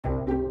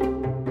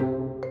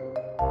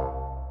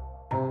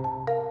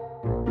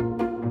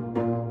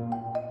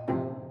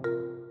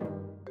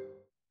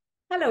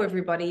Hello,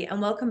 everybody,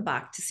 and welcome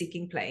back to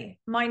Seeking Play.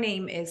 My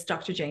name is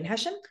Dr. Jane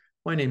Hession.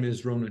 My name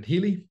is Ronan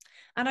Healy.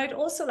 And I'd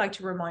also like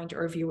to remind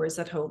our viewers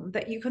at home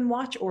that you can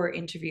watch our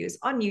interviews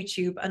on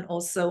YouTube and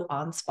also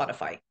on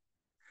Spotify.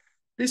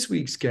 This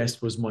week's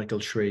guest was Michael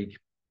Schrage.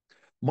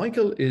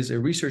 Michael is a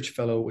research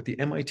fellow with the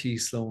MIT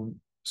Sloan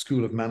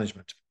School of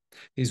Management.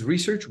 His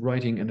research,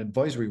 writing, and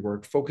advisory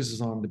work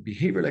focuses on the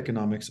behavioral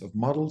economics of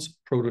models,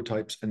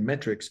 prototypes, and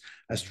metrics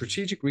as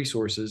strategic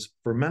resources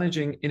for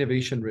managing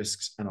innovation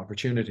risks and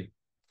opportunity.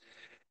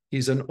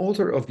 He's an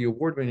author of the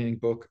award-winning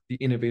book, The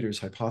Innovator's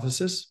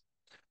Hypothesis,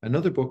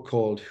 another book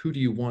called Who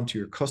Do You Want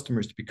Your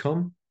Customers to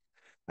Become,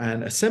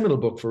 and a seminal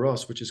book for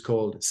us, which is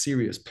called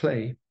Serious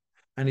Play.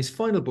 And his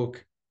final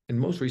book, and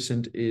most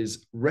recent,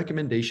 is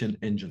Recommendation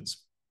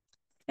Engines.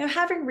 Now,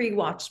 having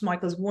rewatched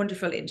Michael's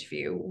wonderful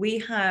interview, we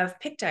have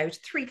picked out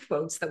 3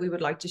 quotes that we would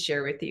like to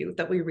share with you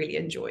that we really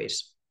enjoyed.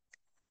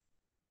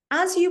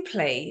 As you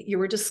play, you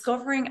are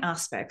discovering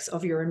aspects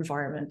of your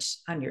environment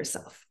and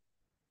yourself.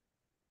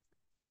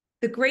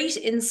 The great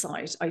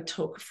insight I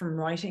took from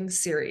writing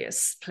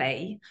Serious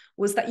Play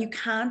was that you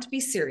can't be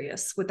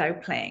serious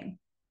without playing.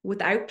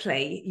 Without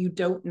play, you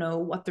don't know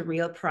what the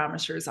real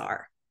parameters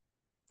are.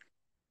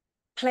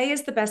 Play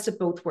is the best of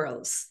both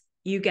worlds.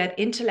 You get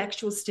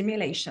intellectual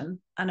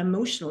stimulation and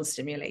emotional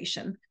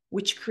stimulation,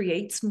 which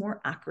creates more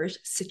accurate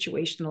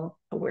situational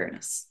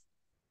awareness.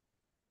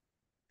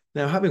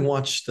 Now, having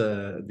watched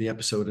the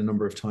episode a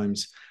number of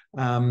times,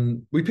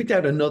 we picked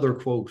out another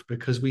quote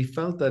because we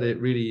felt that it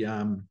really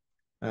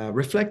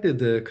reflected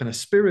the kind of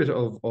spirit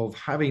of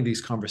having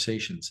these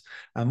conversations.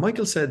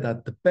 Michael said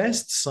that the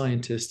best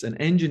scientists and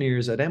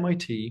engineers at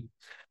MIT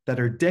that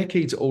are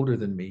decades older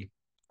than me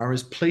are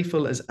as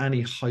playful as any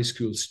high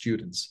school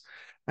students.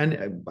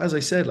 And as I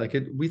said,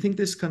 we think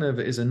this kind of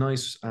is a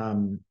nice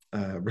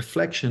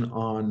reflection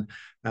on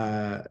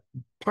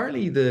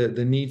partly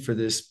the need for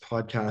this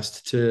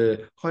podcast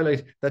to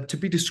highlight that to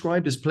be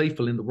described as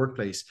playful in the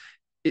workplace,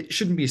 it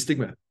shouldn't be a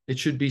stigma. It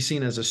should be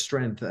seen as a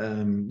strength.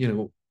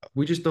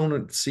 We just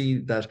don't see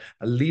that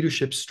a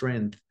leadership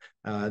strength,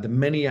 the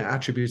many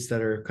attributes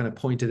that are kind of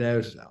pointed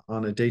out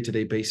on a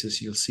day-to-day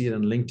basis. You'll see it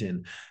on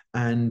LinkedIn,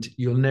 and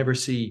you'll never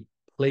see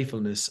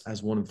playfulness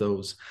as one of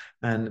those.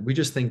 And we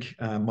just think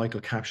Michael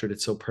captured it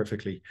so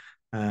perfectly.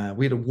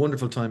 We had a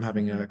wonderful time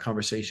having a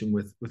conversation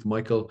with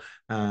Michael.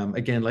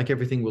 Again, like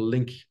everything, we'll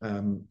link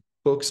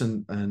books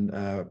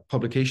and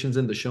publications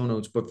in the show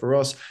notes. But for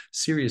us,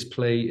 Serious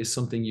Play is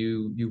something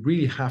you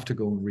really have to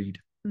go and read.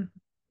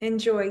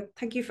 Enjoy.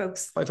 Thank you,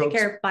 folks. Bye, Take folks.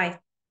 care. Bye.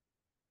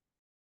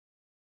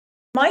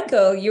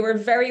 Michael, you are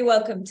very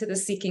welcome to the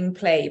Seeking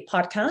Play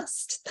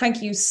podcast.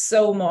 Thank you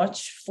so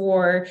much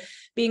for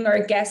being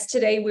our guest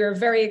today. We're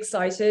very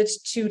excited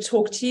to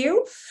talk to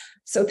you.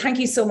 So thank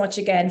you so much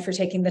again for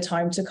taking the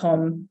time to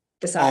come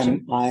this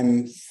afternoon.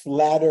 I'm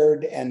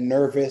flattered and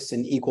nervous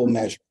in equal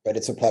measure, but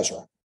it's a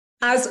pleasure.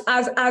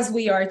 As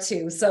we are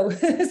too. So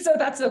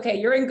that's okay.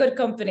 You're in good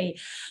company.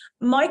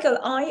 Michael,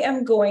 I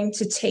am going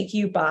to take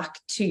you back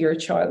to your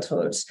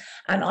childhood,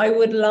 and I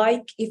would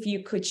like if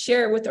you could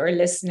share with our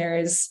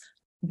listeners,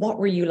 what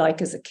were you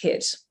like as a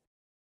kid?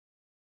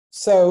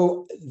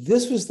 So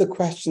this was the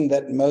question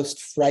that most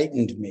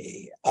frightened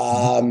me.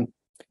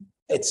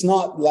 It's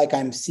not like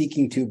I'm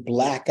seeking to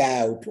black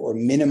out or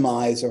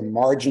minimize or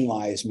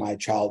marginalize my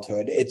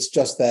childhood. It's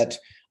just that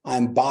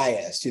I'm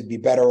biased. You'd be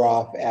better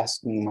off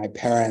asking my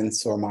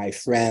parents or my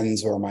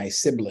friends or my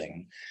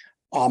sibling.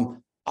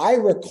 I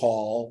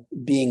recall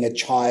being a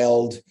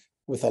child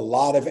with a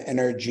lot of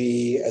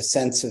energy, a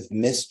sense of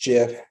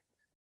mischief.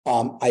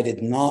 I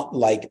did not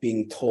like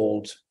being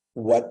told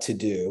what to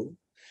do.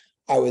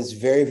 I was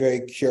very,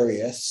 very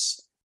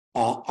curious.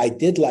 I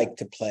did like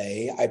to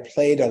play. I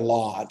played a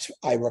lot.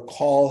 I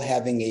recall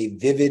having a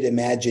vivid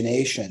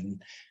imagination,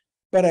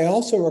 but I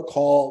also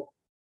recall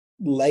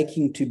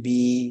liking to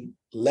be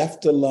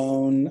left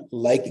alone,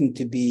 liking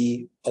to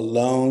be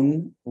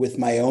alone with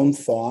my own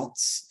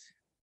thoughts,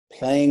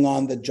 playing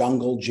on the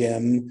jungle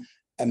gym,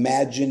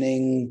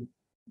 imagining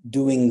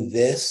doing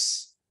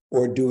this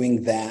or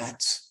doing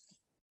that,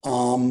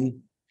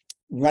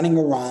 running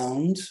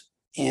around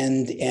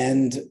and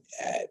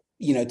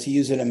to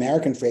use an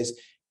American phrase,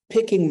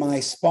 picking my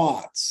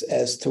spots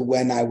as to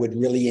when I would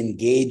really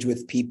engage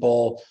with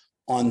people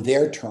on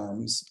their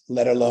terms,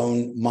 let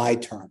alone my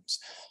terms.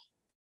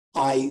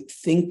 I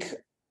think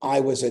I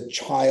was a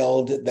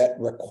child that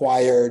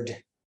required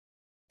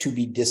to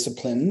be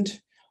disciplined.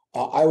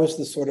 I was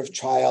the sort of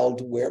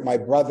child where my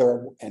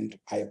brother, and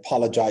I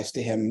apologize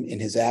to him in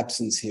his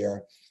absence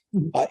here,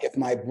 if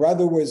my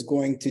brother was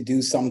going to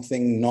do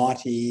something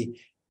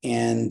naughty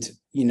and,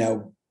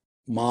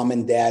 mom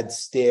and dad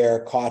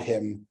stare caught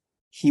him,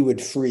 he would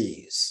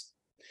freeze.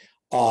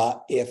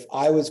 If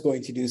I was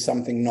going to do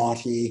something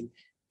naughty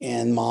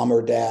and mom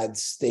or dad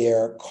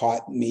stare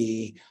caught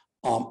me,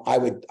 I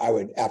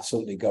would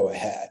absolutely go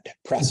ahead,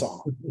 press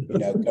on,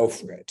 go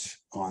for it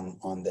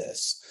on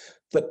this.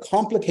 The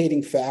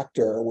complicating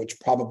factor, which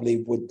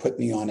probably would put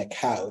me on a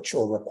couch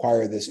or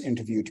require this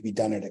interview to be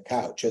done at a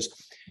couch, is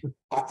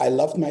I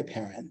loved my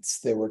parents.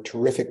 They were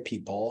terrific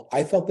people.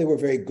 I felt they were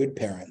very good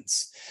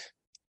parents,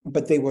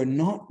 but they were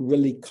not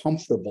really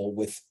comfortable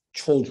with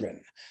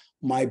children.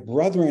 My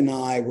brother and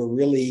I were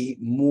really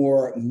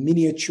more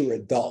miniature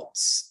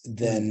adults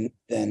than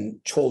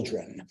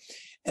children.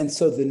 And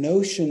so the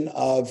notion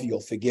of, you'll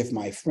forgive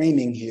my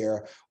framing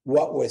here,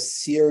 what was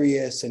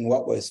serious and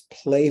what was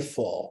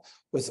playful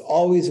was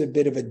always a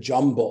bit of a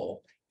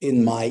jumble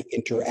in my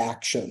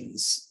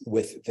interactions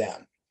with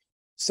them.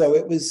 So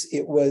it was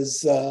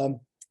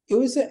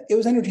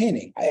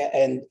entertaining.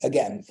 And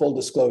again, full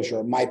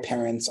disclosure, my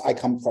parents, I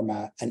come from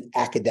an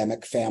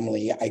academic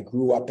family. I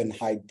grew up in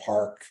Hyde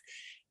Park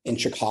in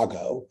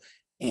Chicago,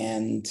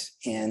 and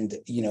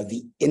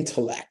the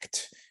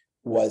intellect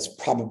was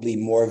probably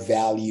more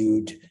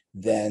valued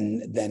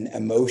than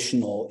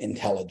emotional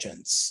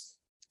intelligence.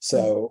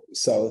 So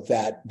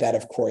that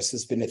of course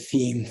has been a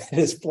theme that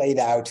has played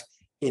out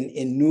in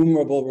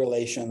innumerable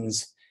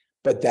relations,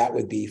 but that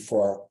would be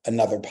for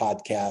another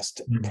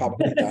podcast,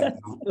 probably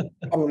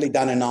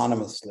done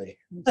anonymously.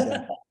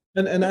 So.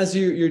 And as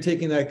you're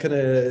taking that kind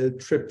of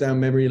trip down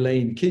memory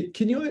lane,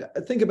 can you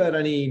think about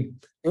any?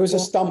 It was a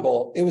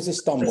stumble. It was a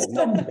stumble.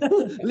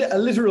 A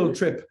literal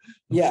trip.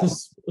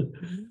 Yes.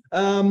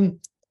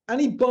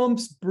 Any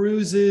bumps,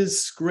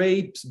 bruises,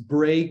 scrapes,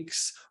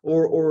 breaks,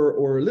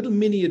 or little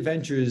mini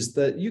adventures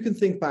that you can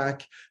think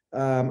back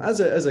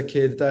as a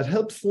kid that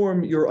helped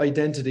form your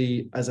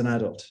identity as an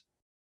adult?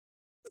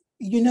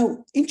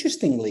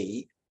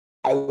 Interestingly,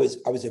 I was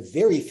a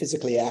very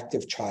physically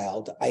active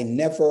child. I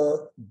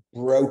never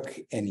broke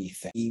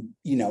anything.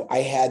 I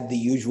had the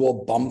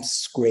usual bumps,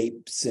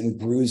 scrapes, and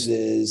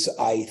bruises.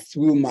 I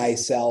threw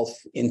myself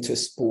into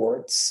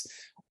sports.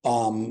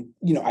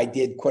 I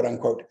did, quote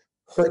unquote,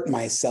 hurt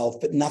myself,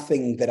 but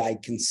nothing that I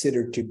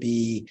considered to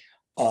be,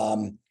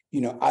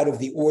 out of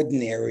the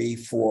ordinary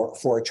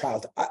for a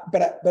child.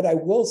 But I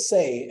will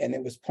say, and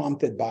it was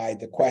prompted by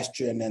the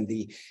question and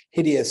the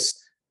hideous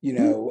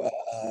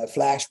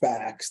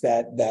flashbacks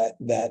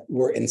that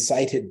were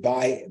incited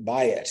by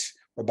it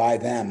or by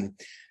them.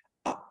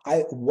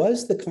 I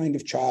was the kind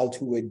of child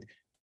who would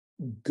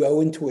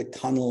go into a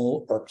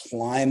tunnel or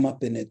climb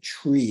up in a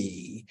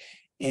tree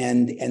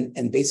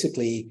and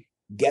basically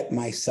get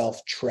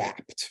myself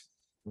trapped.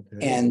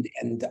 Okay.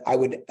 And I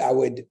would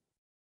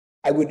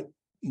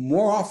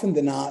more often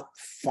than not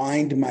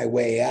find my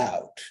way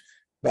out.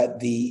 But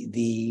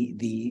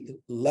the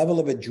level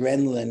of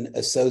adrenaline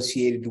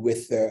associated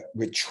with the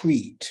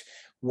retreat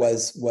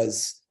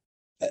was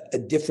a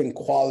different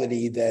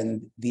quality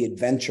than the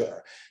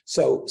adventure.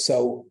 So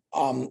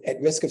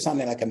at risk of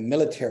sounding like a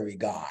military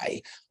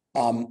guy,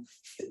 that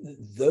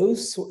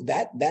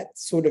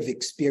sort of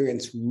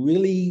experience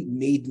really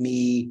made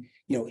me,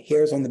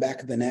 hairs on the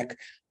back of the neck.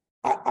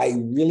 I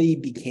really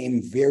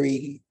became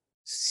very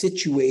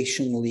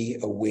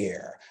situationally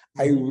aware.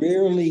 I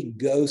rarely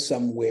go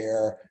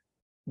somewhere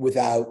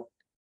without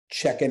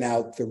checking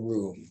out the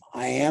room.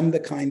 I am the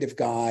kind of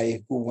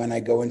guy who, when I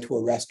go into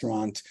a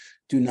restaurant,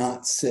 do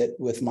not sit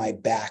with my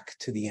back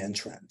to the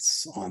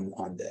entrance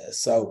on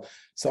this. So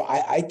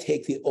I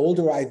take, the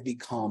older I've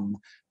become,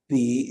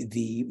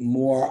 the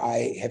more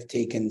I have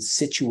taken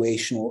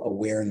situational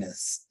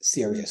awareness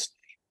seriously.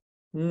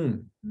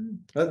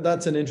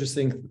 That's an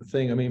interesting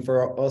thing. I mean,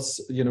 for us,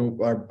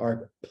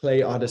 our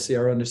play odyssey,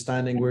 our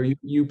understanding where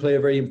you play a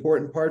very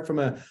important part from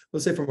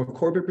we'll say from a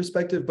corporate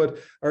perspective, but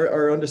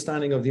our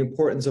understanding of the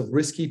importance of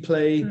risky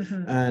play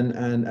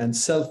and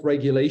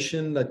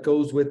self-regulation that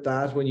goes with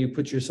that when you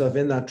put yourself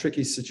in that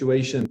tricky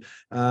situation,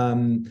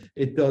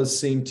 it does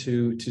seem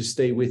to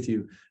stay with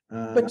you.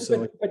 But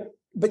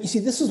you see,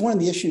 this is one of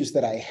the issues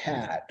that I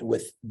had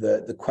with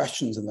the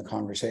questions in the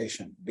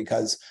conversation,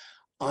 because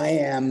I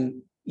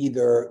am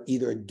either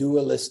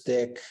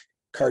dualistic,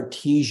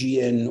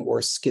 Cartesian,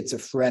 or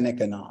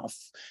schizophrenic enough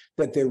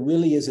that there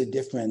really is a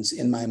difference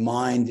in my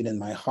mind and in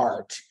my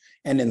heart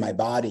and in my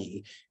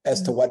body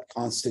as to what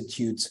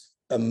constitutes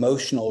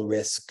emotional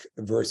risk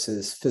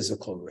versus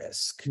physical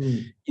risk.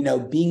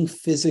 Being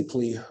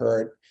physically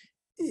hurt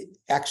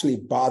actually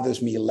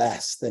bothers me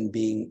less than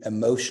being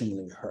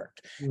emotionally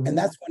hurt. And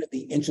that's one of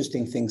the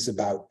interesting things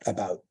about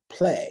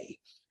play,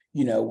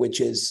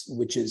 which is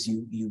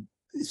you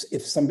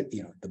if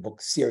somebody, the book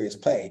Serious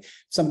Play,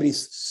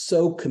 somebody's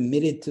so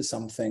committed to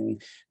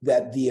something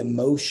that the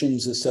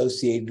emotions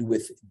associated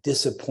with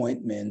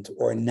disappointment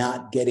or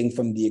not getting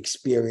from the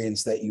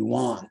experience that you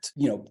want,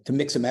 to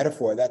mix a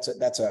metaphor, that's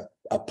a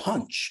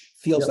punch,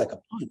 feels like a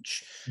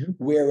punch.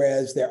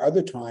 Whereas there are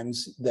other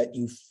times that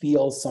you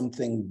feel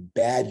something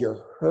bad,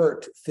 you're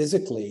hurt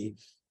physically,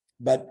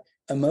 but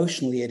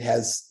emotionally it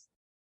has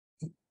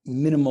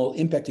minimal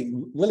impact.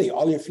 Really,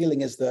 all you're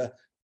feeling is the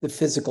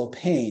physical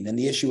pain. And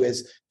the issue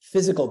is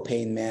physical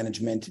pain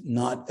management,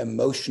 not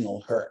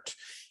emotional hurt.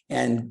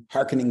 And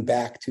hearkening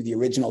back to the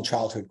original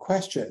childhood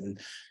question,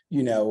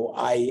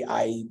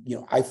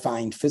 I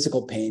find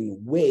physical pain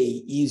way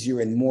easier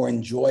and more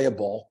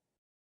enjoyable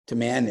to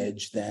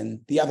manage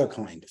than the other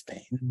kind of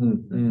pain.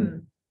 Mm-hmm.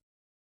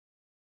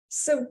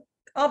 So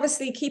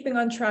obviously keeping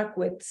on track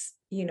with,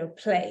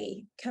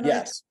 play, can I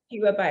ask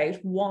you about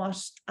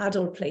what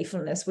adult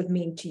playfulness would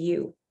mean to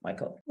you,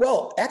 Michael?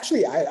 Well,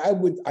 actually,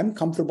 I'm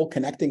comfortable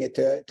connecting it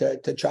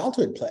to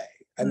childhood play.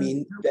 I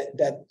mean,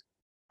 that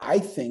I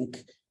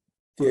think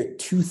there are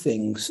two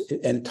things,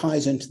 and it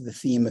ties into the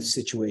theme of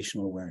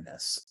situational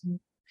awareness.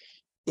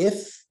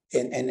 If,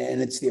 and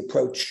it's the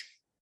approach,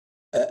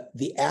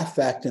 the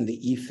affect and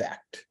the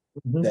effect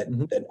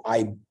that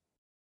I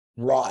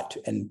brought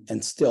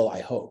and still, I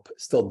hope,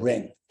 still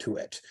bring to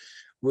it,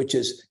 which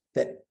is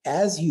that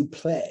as you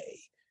play,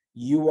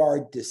 you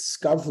are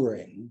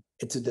discovering,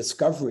 it's a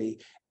discovery,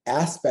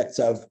 aspects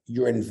of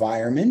your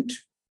environment,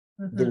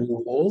 the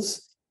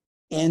rules,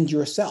 and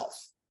yourself.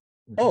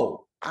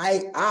 Oh,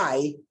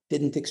 I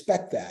didn't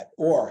expect that,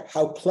 or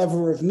how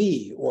clever of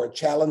me, or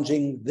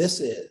challenging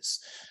this is.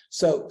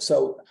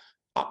 So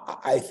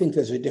I think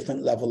there's a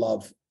different level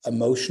of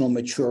emotional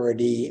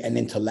maturity and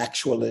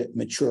intellectual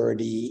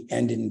maturity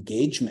and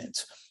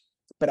engagement.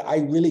 But I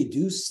really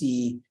do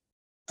see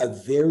a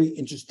very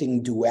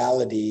interesting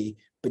duality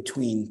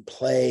between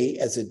play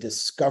as a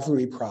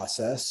discovery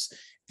process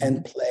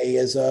and play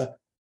as a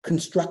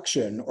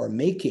construction or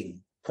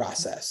making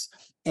process.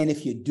 And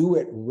if you do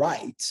it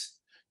right,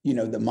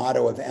 the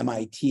motto of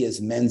MIT is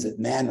mens at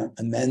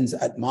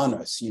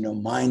manus,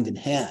 mind and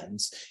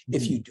hands.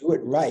 If you do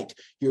it right,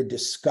 you're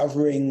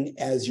discovering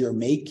as you're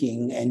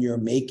making, and you're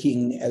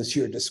making as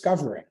you're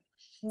discovering.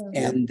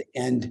 And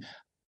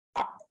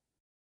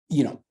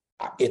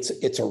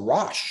it's a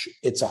rush,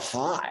 it's a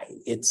high,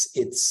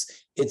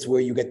 it's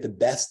where you get the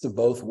best of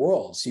both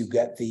worlds. You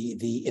get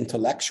the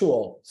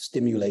intellectual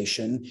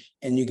stimulation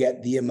and you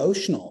get the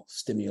emotional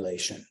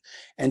stimulation.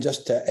 And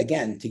just to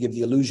give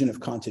the illusion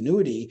of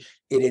continuity,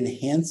 it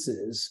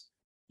enhances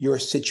your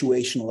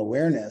situational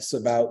awareness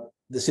about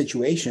the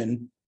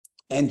situation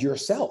and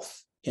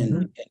yourself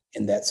in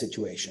that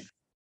situation.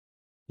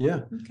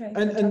 Yeah. Okay.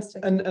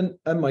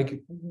 And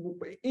Mike,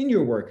 in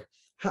your work,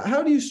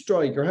 how do you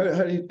strike, or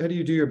how do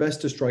you do your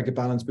best to strike a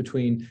balance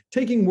between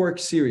taking work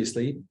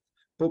seriously,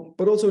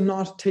 but also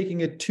not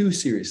taking it too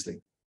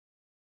seriously?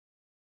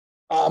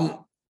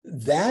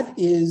 That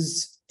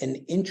is an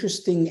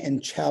interesting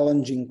and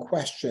challenging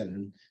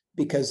question,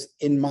 because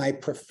in my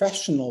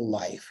professional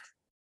life,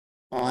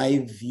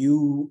 and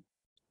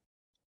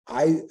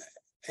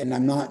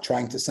I'm not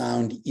trying to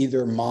sound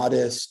either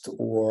modest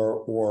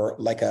or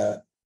like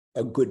a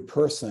good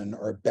person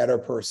or a better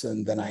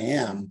person than I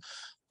am.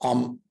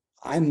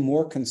 I'm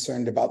more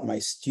concerned about my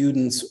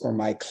students or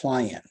my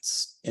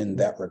clients in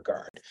that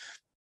regard.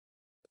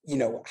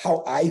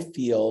 How I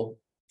feel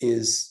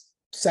is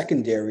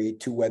secondary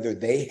to whether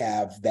they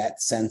have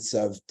that sense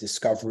of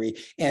discovery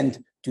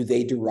and do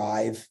they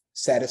derive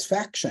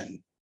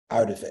satisfaction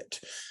out of it.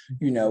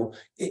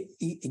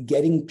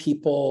 Getting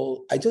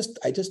people, I just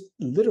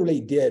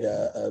literally did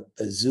a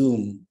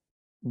Zoom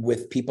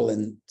with people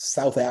in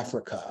South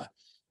Africa,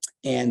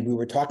 and we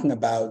were talking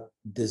about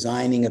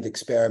designing of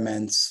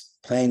experiments,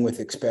 playing with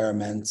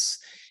experiments.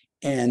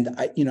 And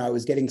I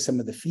was getting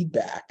some of the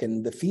feedback,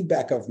 and the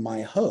feedback of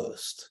my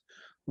host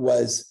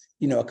was,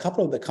 a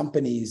couple of the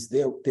companies,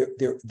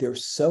 they're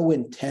so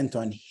intent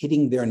on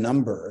hitting their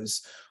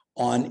numbers,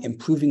 on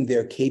improving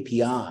their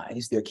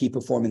KPIs, their key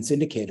performance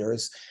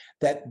indicators,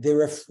 that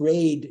they're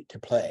afraid to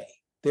play.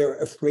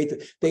 They're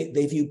afraid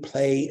they view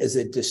play as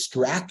a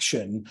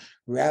distraction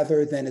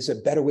rather than as a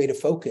better way to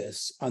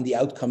focus on the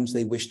outcomes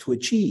they wish to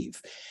achieve.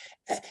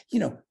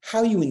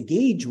 How you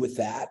engage with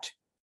that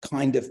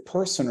kind of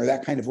person or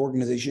that kind of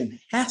organization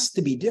has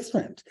to be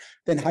different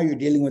than how you're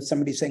dealing with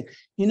somebody saying,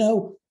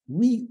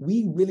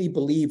 we really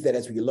believe that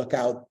as we look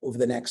out over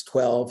the next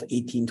 12,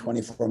 18,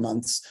 24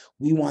 months,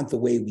 we want the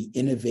way we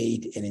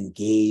innovate and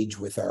engage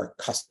with our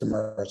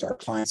customers, our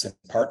clients and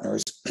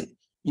partners,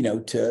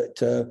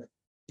 to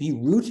be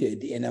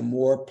rooted in a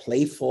more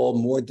playful,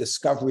 more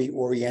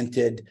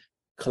discovery-oriented,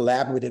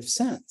 collaborative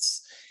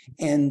sense.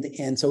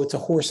 And so it's a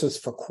horses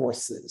for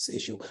courses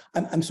issue.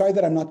 I'm sorry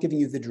that I'm not giving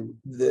you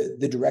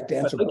the direct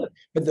answer,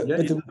 but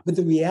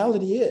the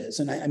reality is,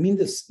 and I mean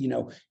this,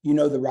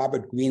 the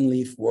Robert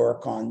Greenleaf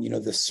work on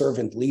the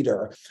servant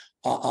leader.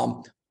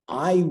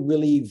 I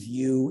really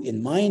view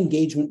in my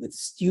engagement with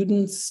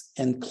students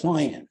and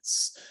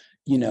clients,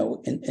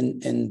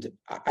 and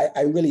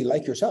I really,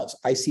 like yourselves,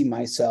 I see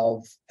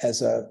myself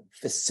as a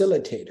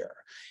facilitator,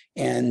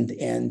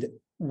 and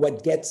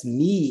what gets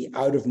me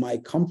out of my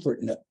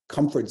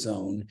comfort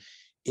zone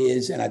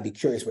is, and I'd be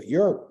curious what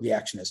your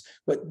reaction is,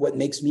 but what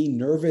makes me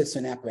nervous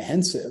and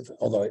apprehensive,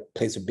 although it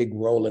plays a big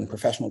role in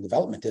professional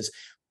development, is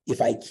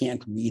if I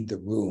can't read the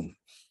room,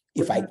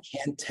 if I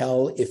can't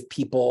tell if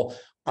people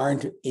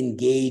aren't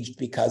engaged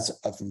because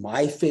of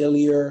my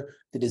failure,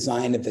 the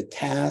design of the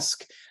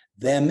task,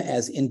 them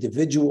as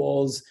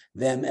individuals,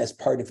 them as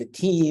part of a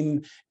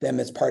team, them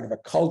as part of a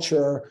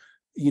culture.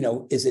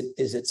 Is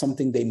it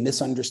something they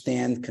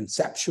misunderstand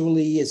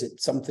conceptually? Is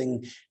it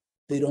something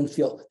they don't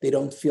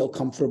feel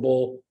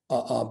comfortable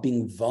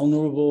being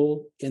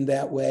vulnerable in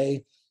that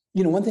way?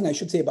 One thing I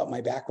should say about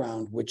my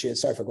background, which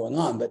is, sorry for going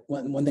on, but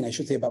one thing I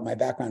should say about my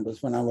background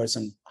was when I was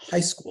in high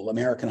school,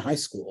 American high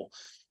school,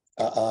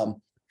 14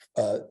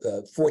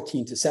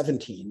 to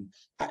 17,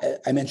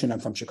 I mentioned I'm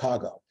from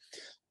Chicago.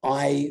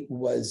 I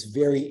was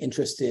very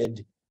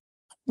interested,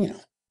 in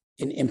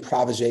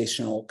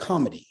improvisational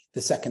comedy,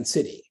 the Second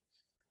City.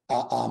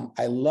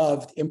 I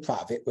loved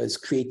improv. It was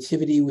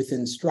creativity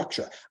within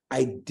structure.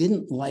 I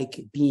didn't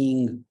like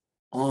being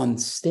on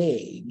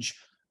stage,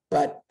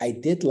 but I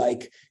did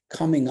like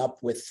coming up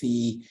with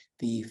the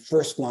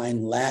first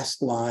line,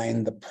 last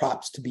line, the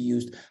props to be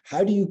used.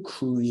 How do you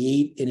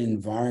create an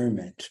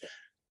environment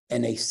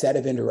and a set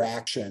of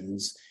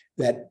interactions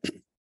that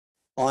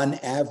on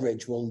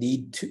average will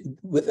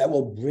that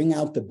will bring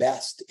out the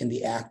best in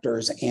the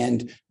actors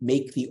and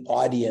make the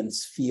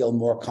audience feel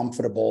more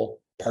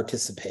comfortable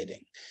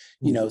participating?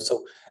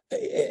 So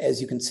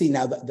as you can see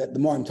now, that the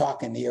more I'm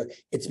talking here,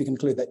 it's become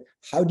clear that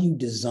how do you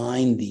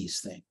design these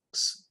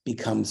things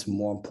becomes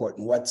more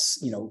important.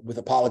 What's, with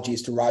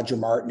apologies to Roger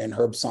Martin and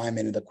Herb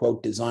Simon and the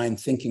quote design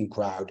thinking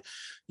crowd,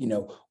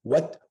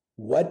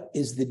 what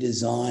is the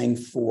design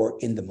for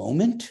in the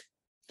moment?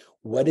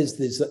 What is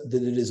the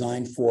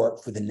design for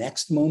the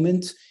next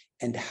moment?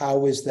 And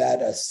how is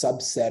that a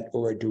subset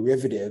or a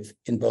derivative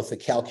in both the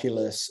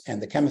calculus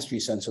and the chemistry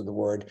sense of the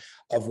word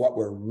of what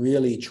we're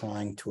really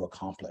trying to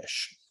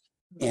accomplish?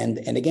 And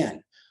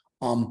again,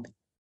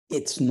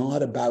 it's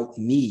not about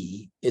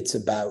me, it's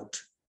about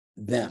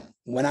them.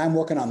 When I'm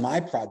working on my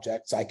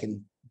projects, I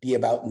can be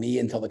about me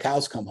until the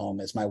cows come home,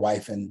 as my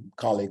wife and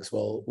colleagues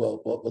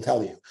will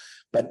tell you.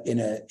 But in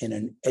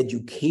an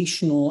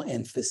educational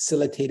and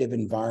facilitative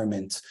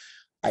environment,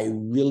 I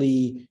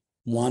really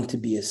want to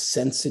be as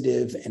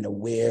sensitive and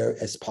aware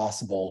as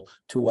possible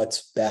to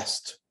what's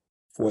best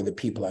for the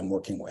people I'm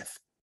working with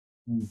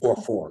or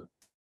for.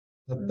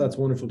 That's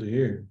wonderful to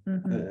hear.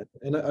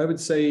 And I would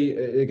say,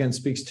 again,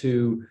 speaks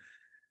to,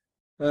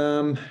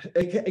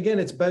 again,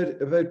 it's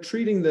about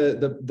treating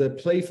the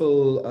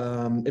playful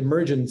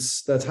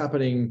emergence that's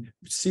happening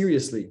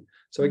seriously.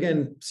 So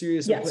again,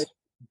 serious and play,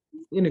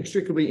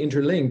 inextricably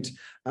interlinked.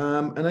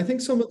 And I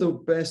think some of the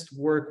best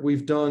work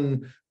we've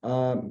done,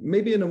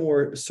 maybe in a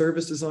more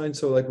service design.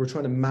 So like we're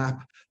trying to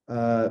map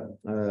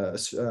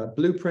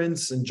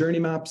blueprints and journey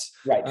maps.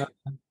 Right.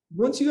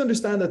 Once you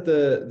understand that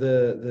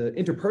the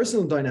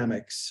interpersonal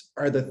dynamics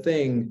are the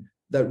thing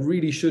that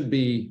really should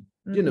be,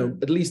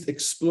 at least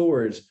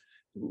explored,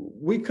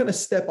 we kind of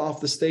step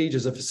off the stage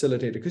as a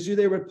facilitator, because you're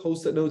there with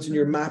post-it notes and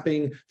you're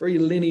mapping very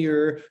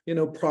linear,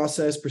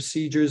 process,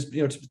 procedures,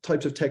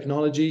 types of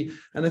technology.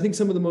 And I think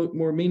some of the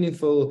more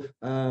meaningful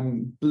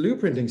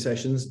blueprinting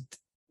sessions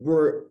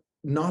were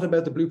not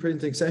about the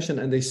blueprinting session,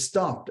 and they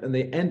stopped and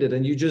they ended,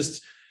 and you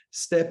just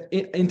step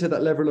into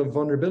that level of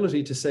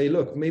vulnerability to say,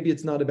 look, maybe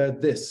it's not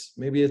about this,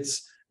 maybe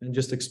it's, and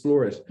just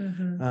explore it.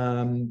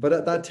 But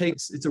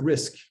it's a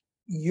risk.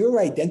 You're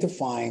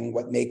identifying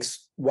what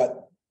makes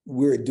what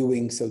we're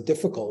doing so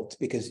difficult,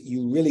 because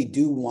you really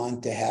do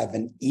want to have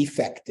an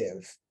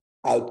effective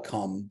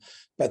outcome,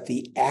 but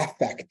the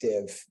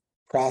affective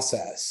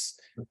process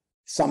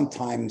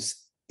sometimes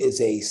is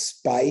a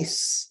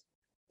spice,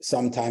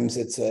 sometimes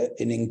it's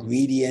an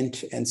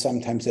ingredient, and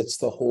sometimes it's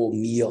the whole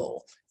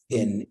meal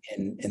in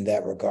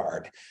that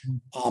regard.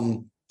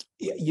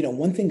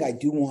 One thing I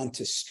do want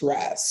to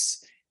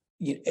stress,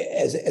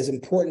 as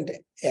important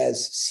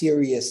as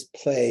serious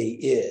play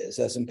is,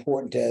 as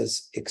important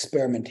as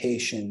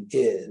experimentation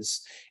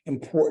is,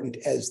 important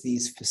as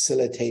these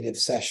facilitative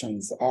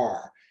sessions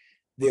are,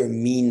 they're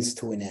means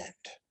to an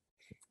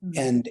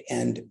end.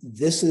 And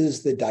this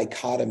is the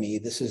dichotomy,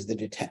 this is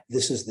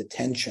the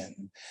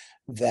tension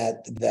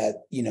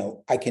that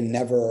I can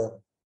never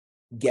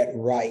get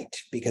right,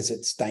 because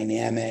it's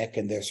dynamic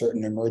and there's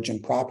certain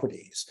emergent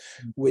properties,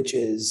 which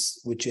is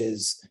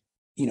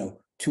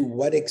to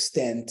what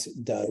extent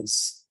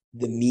does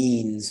the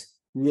means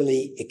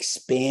really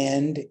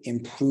expand,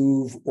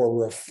 improve,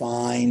 or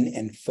refine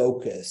and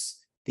focus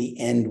the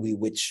end we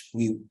wish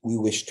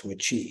to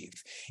achieve?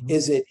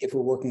 Is it, if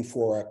we're working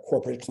for a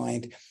corporate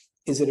client,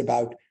 is it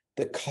about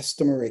the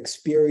customer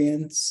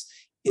experience?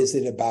 Is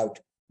it about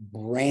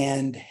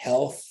brand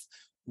health?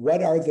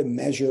 What are the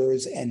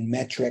measures and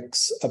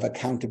metrics of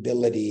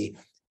accountability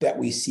that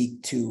we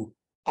seek to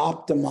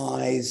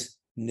optimize,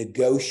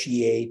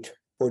 negotiate,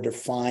 or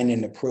define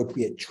an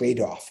appropriate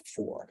trade-off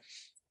for?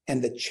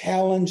 And the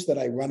challenge that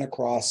I run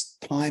across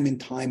time and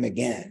time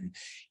again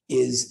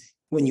is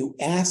when you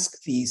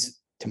ask these,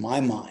 to my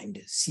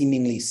mind,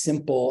 seemingly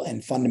simple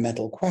and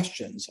fundamental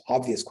questions,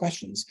 obvious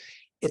questions,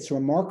 it's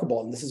remarkable,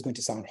 and this is going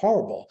to sound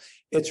horrible,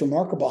 it's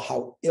remarkable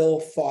how ill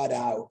thought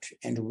out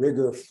and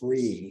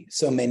rigor-free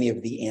so many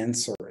of the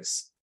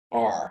answers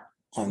are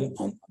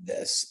on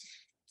this.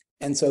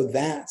 And so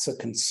that's a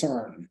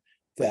concern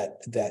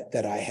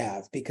that I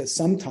have, because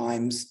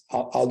sometimes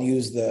I'll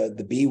use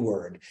the B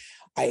word.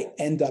 I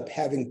end up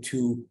having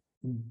to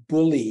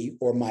bully,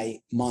 or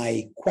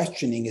my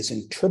questioning is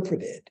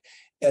interpreted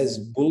as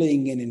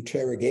bullying and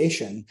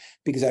interrogation,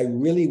 because I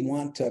really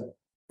want to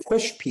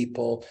push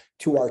people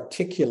to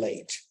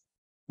articulate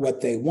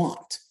what they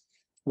want,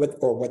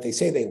 what they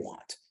say they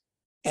want.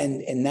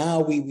 And now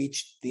we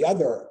reach the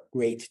other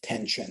great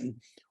tension,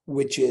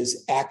 which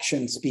is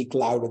actions speak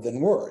louder than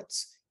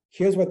words.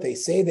 Here's what they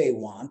say they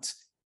want,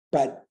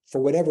 but for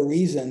whatever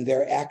reason,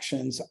 their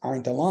actions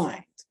aren't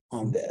aligned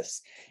on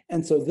this.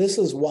 And so this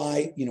is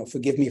why,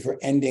 forgive me for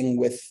ending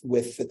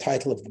with the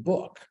title of the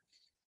book.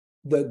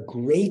 The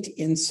great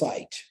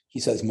insight, he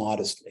says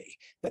modestly,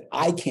 that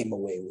I came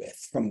away with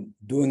from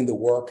doing the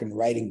work and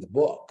writing the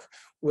book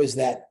was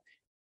that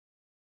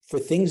for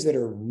things that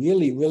are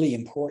really, really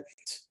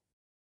important,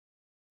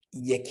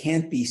 you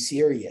can't be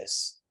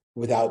serious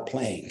without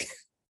playing.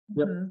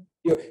 Yep.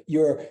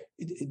 You're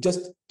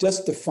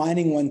just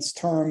defining one's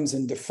terms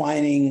and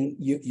defining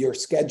your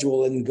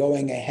schedule and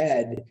going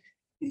ahead.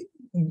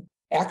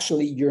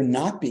 Actually, you're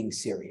not being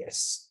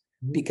serious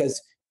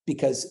because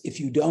if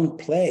you don't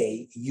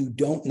play, you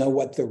don't know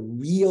what the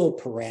real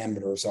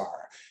parameters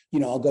are.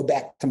 I'll go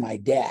back to my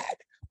dad.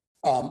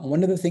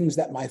 One of the things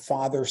that my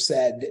father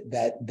said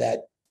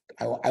that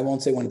I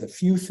won't say one of the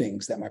few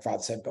things that my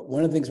father said, but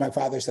one of the things my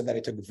father said that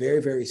I took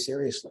very, very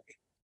seriously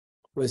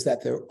was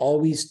that there are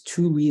always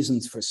two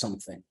reasons for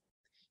something: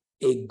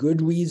 a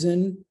good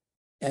reason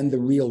and the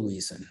real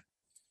reason.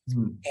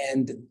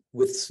 And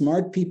with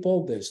smart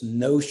people, there's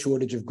no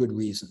shortage of good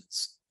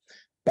reasons.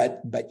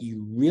 But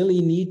you really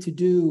need to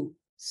do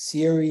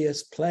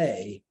serious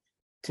play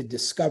to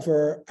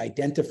discover,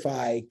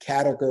 identify,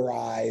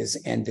 categorize,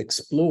 and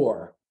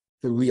explore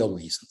the real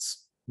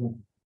reasons.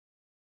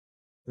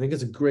 I think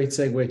it's a great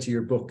segue to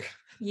your book.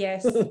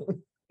 Yes.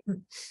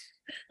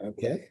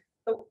 Okay.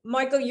 So,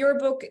 Michael, your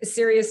book,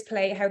 Serious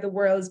Play, How the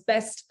World's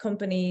Best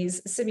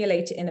Companies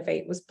Simulate to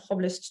Innovate, was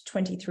published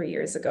 23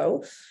 years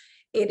ago.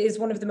 It is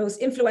one of the most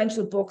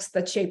influential books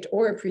that shaped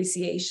our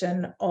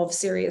appreciation of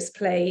serious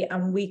play,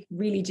 and we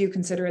really do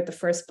consider it the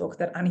first book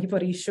that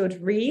anybody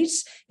should read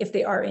if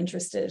they are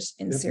interested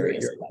in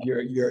serious play.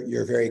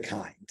 You're very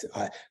kind.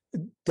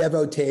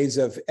 Devotees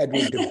of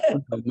Edward de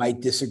Bono might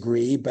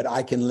disagree, but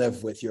I can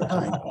live with your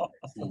kind.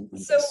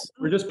 So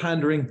we're just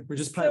pandering. We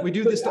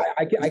do this.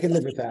 I can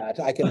live with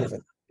that. I can live with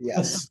it.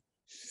 Yes.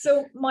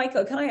 So,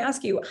 Michael, can I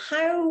ask you,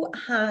 how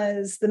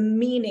has the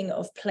meaning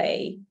of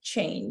play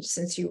changed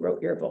since you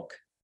wrote your book?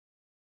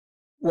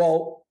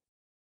 Well,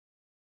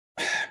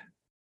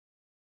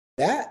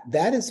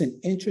 that is an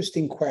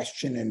interesting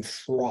question and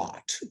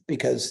fraught,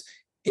 because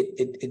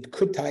it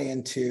could tie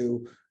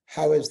into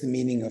how has the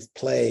meaning of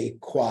play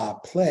qua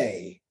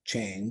play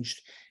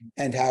changed,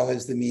 and how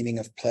has the meaning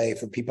of play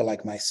for people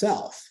like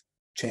myself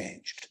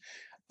changed.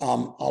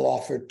 I'll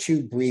offer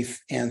two brief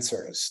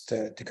answers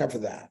to cover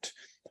that.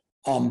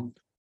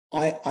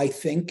 I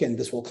think, and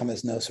this will come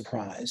as no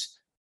surprise,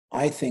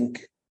 I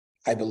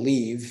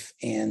believe,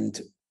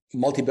 and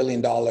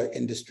multi-billion-dollar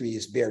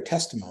industries bear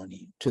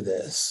testament to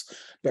this,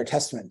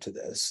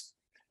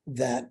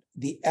 that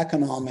the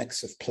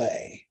economics of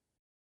play,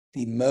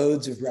 the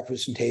modes of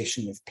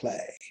representation of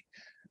play,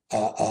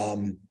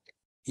 modding,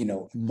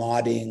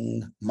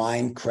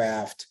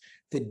 Minecraft,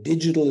 the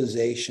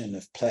digitalization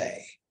of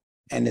play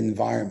and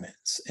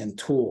environments and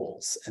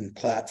tools and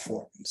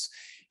platforms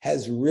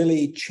has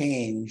really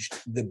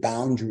changed the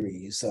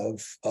boundaries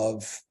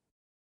of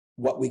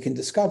what we can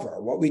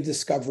discover. What we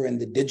discover in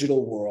the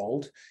digital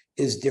world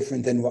is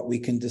different than what we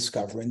can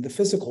discover in the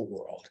physical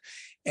world.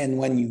 And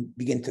when you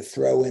begin to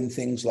throw in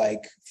things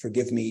like,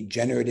 forgive me,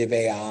 generative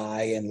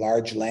AI and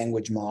large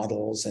language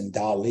models and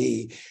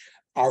DALL-E,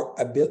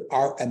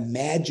 our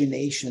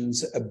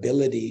imagination's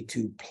ability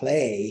to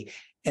play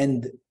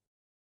and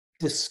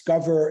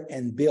discover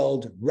and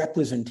build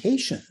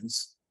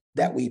representations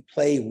that we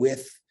play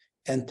with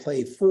and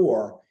play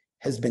for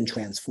has been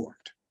transformed.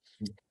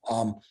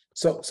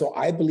 So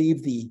I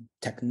believe the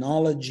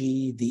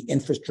technology, the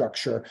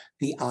infrastructure,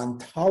 the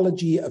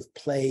ontology of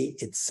play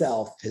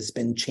itself has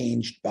been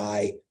changed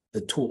by the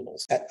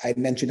tools. I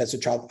mentioned as a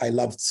child, I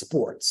loved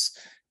sports.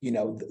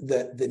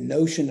 The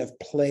notion of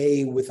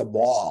play with a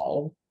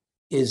ball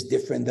is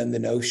different than the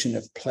notion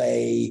of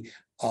play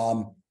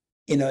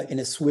in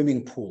a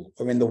swimming pool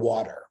or in the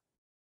water.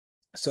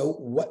 So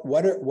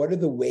what are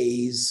the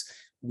ways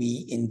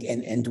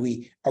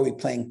are we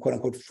playing quote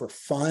unquote for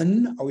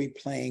fun? Are we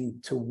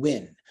playing to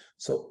win?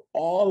 So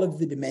all of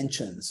the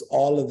dimensions,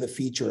 all of the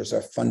features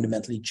are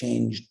fundamentally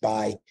changed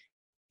by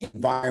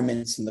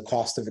environments and the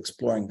cost of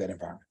exploring that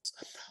environments.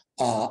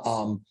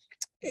 And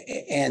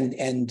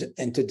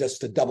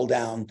to double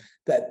down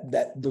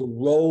that the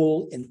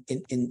role in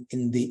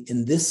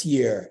this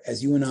year,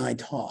 as you and I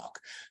talk,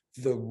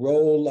 the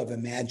role of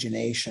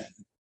imagination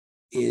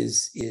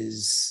is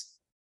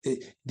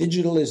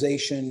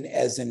digitalization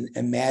as an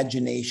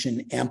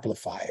imagination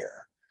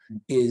amplifier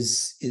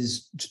is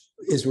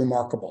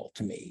remarkable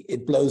to me.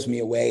 It blows me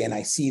away, and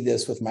I see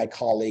this with my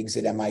colleagues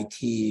at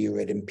MIT or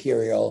at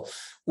Imperial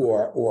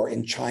or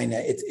in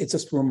China. It's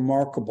just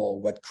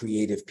remarkable what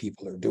creative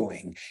people are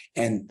doing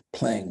and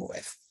playing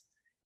with.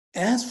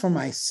 As for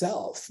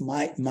myself,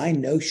 my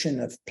notion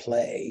of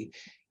play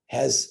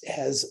has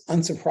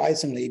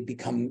unsurprisingly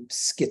become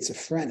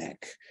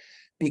schizophrenic,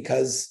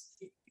 because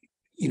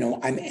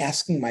I'm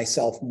asking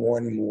myself more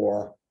and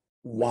more,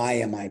 why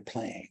am I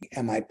playing?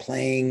 Am I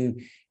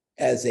playing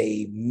as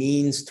a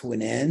means to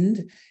an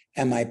end?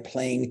 Am I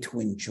playing to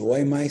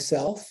enjoy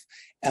myself?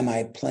 Am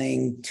I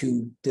playing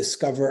to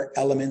discover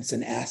elements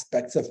and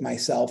aspects of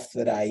myself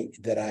that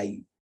I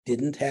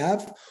didn't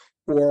have?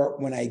 Or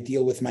when I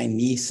deal with my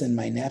nieces and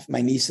my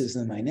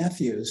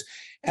nephews,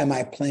 am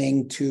I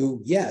playing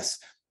to, yes,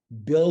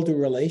 build a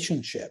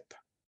relationship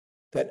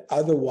that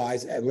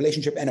otherwise, a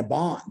relationship and a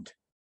bond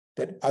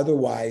that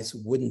otherwise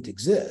wouldn't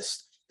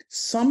exist?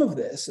 Some of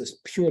this is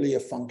purely a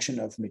function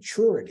of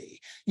maturity.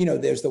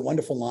 There's the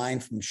wonderful line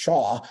from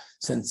Shaw,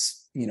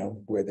 since,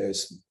 where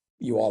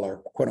you all are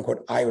quote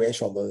unquote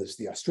Irish, although there's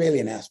the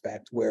Australian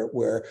aspect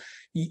where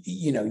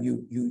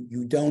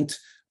you don't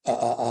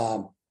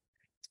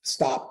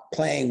stop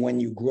playing when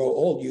you grow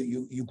old.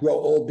 You grow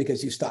old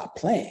because you stop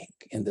playing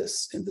in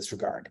this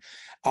regard.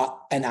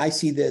 And I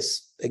see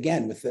this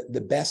again with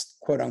the best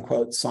quote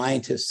unquote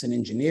scientists and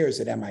engineers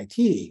at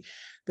MIT,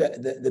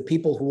 the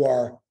people who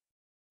are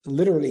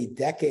literally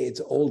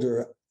decades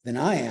older than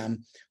I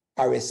am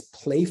are as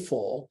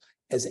playful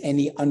as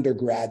any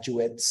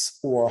undergraduates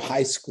or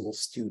high school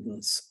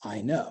students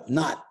I know.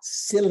 Not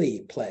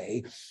silly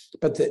play,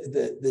 but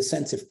the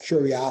sense of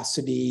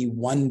curiosity,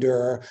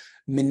 wonder,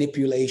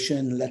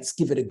 manipulation. Let's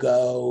give it a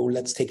go.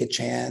 Let's take a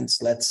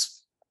chance.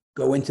 Let's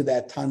go into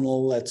that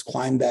tunnel. Let's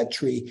climb that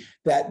tree.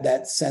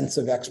 That sense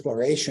of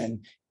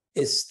exploration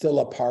is still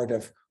a part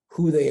of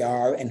who they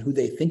are and who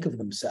they think of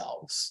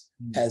themselves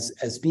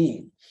as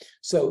being.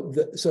 So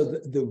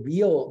the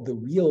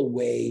real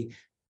way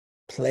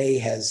play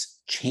has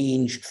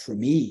changed for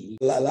me,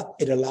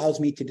 it allows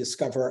me to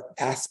discover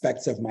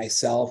aspects of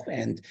myself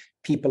and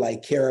people I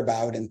care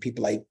about and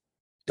people I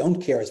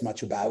don't care as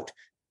much about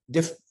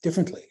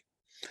differently.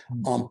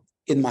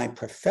 In my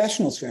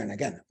professional sphere, and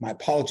again, my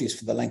apologies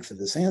for the length of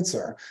this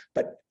answer,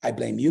 but I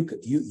blame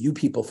you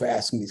people for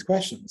asking these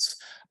questions.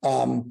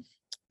 When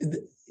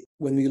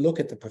we look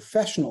at the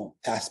professional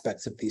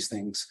aspects of these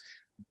things,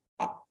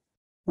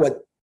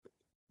 what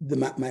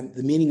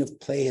the meaning of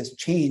play has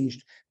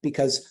changed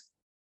because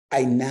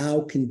I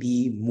now can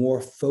be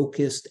more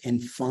focused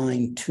and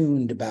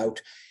fine-tuned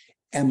about,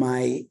 am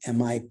I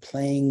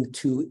playing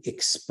to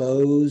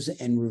expose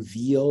and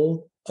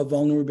reveal a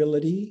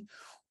vulnerability,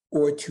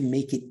 or to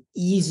make it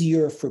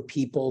easier for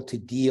people to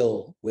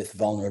deal with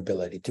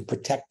vulnerability, to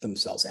protect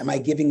themselves? Am I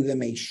giving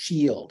them a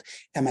shield?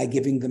 Am I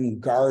giving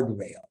them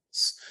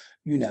guardrails?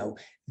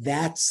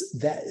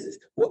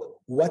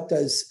 What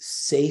does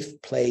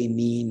safe play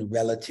mean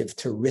relative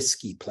to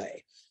risky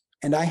play?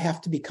 And I have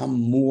to become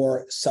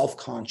more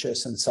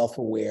self-conscious and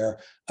self-aware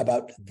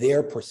about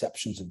their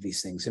perceptions of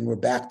these things. And we're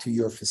back to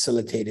your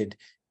facilitated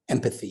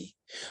empathy.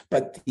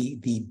 But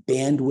the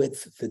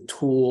bandwidth, the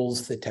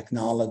tools, the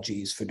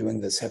technologies for doing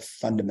this have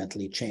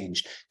fundamentally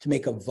changed. To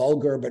make a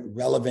vulgar but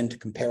relevant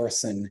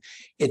comparison,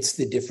 it's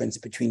the difference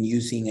between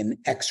using an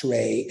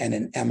X-ray and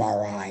an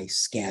MRI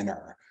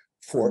scanner.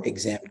 For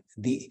example,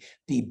 the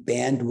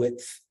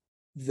bandwidth,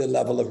 the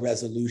level of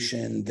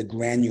resolution, the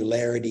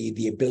granularity,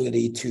 the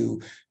ability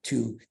to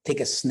take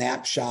a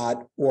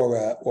snapshot or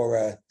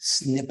a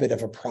snippet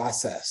of a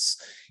process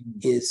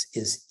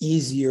is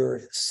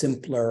easier,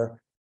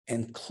 simpler,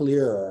 and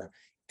clearer.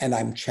 And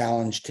I'm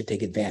challenged to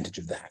take advantage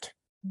of that.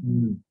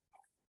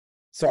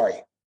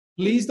 Sorry.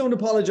 Please don't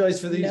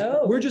apologize for these.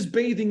 No. We're just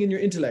bathing in your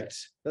intellect.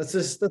 That's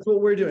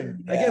what we're doing.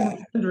 Yeah. Again,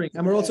 we're pandering,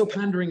 and we're also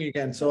pandering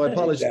again. So I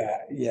apologize.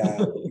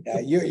 Yeah.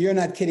 You're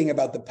not kidding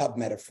about the pub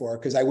metaphor,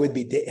 because I would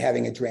be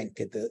having a drink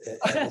at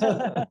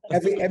the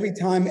every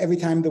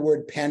time the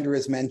word pander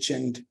is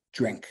mentioned.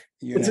 Drink.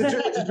 It's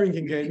a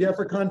drinking game. Yeah,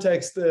 for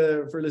context,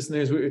 for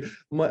listeners,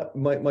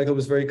 Michael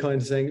was very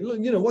kind to saying, look,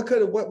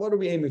 what are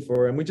we aiming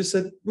for? And we just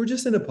said, we're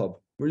just in a pub.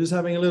 We're just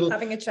having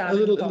a chat, a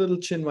little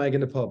chin wag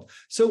in a pub.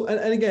 So,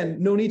 and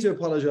again, no need to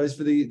apologize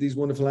for these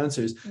wonderful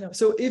answers. No.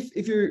 So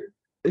if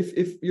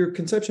your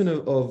conception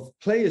of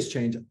play has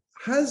changed,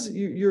 has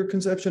your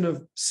conception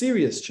of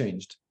serious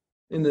changed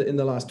in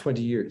the last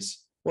 20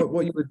 years?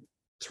 What you would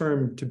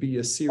term to be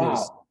a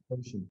serious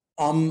emotion?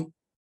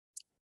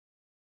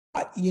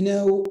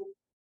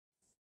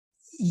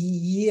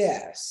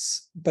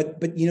 Yes, but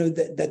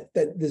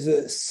that there's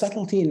a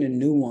subtlety and a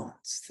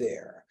nuance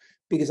there,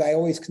 because I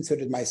always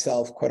considered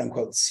myself quote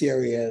unquote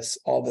serious.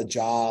 All the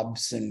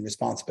jobs and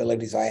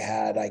responsibilities I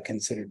had, I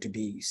considered to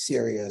be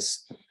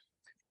serious.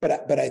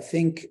 But I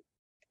think,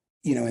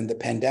 in the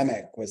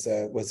pandemic was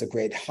a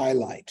great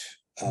highlight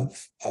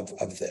of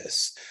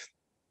this.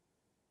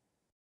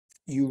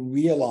 You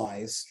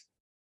realize,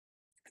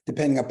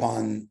 depending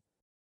upon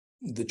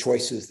the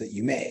choices that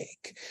you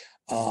make,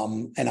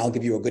 and I'll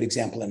give you a good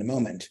example in a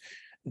moment,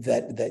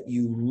 that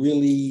you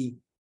really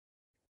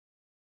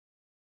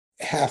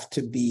have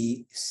to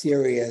be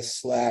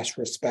serious /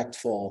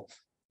 respectful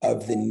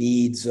of the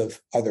needs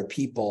of other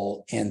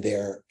people and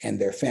their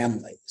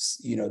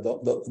families.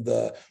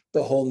 The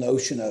whole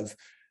notion of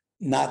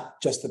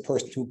not just the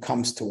person who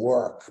comes to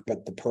work,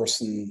 but the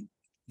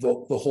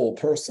whole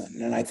person.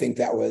 And I think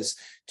that was,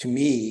 to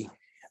me,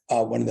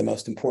 one of the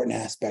most important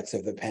aspects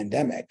of the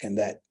pandemic, and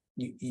that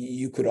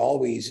you could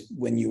always,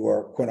 when you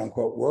were quote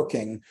unquote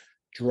working,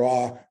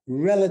 draw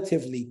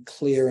relatively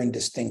clear and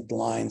distinct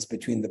lines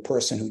between the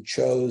person who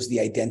chose the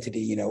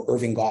identity,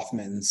 Irving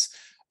Goffman's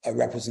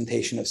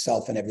representation of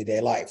self in everyday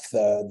life,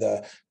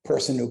 the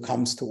person who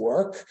comes to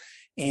work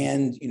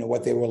and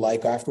what they were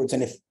like afterwards.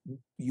 And if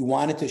you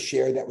wanted to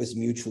share, that was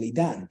mutually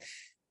done.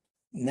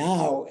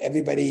 Now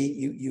everybody,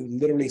 you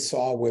literally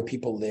saw where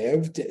people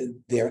lived,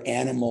 their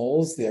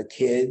animals, their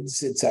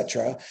kids,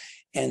 etc.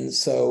 And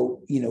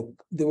so,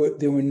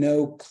 there were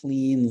no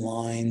clean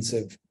lines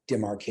of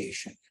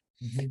demarcation.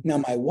 Mm-hmm. Now,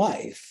 my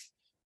wife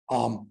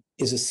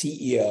is a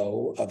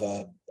CEO of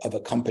a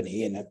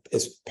company, and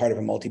is part of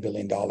a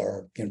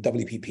multi-billion-dollar,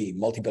 WPP,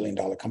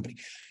 multi-billion-dollar company.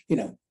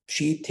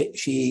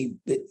 She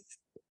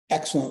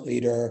excellent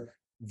leader,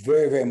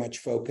 very, very much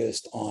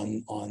focused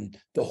on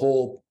the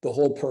whole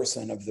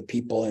person of the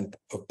people and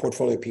a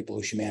portfolio of people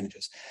who she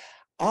manages.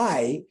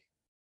 Back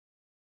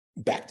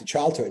to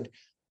childhood,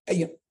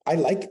 I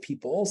like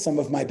people. Some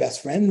of my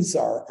best friends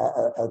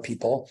are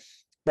people,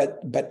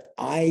 but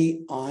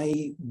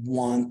I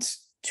want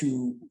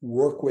to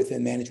work with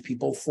and manage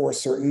people for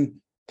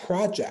certain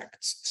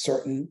projects,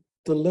 certain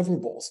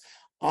deliverables.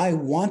 I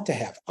want to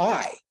have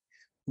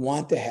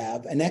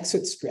an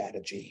exit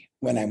strategy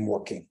when I'm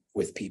working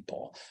with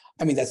people.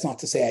 I mean, that's not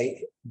to say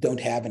I don't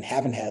have and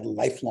haven't had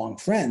lifelong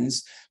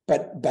friends,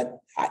 but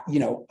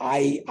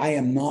I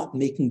am not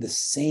making the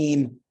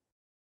same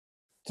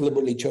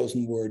deliberately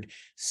chosen word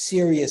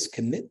serious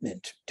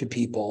commitment to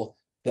people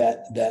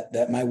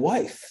that my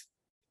wife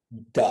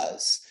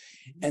does.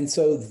 And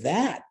so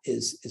that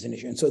is an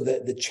issue. And so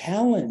the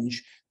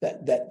challenge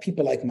that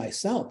people like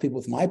myself, people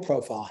with my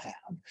profile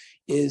have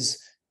is,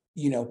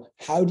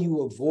 how do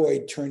you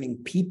avoid turning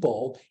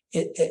people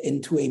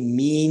into a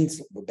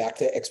means, back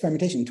to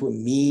experimentation, into a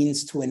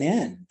means to an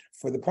end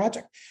for the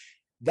project?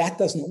 That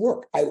doesn't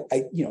work.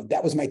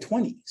 That was my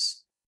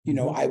 20s.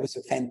 I was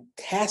a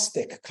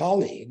fantastic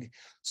colleague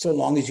so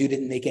long as you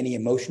didn't make any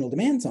emotional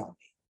demands on me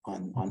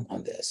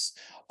on this.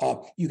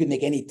 You could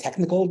make any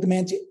technical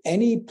demands,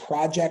 any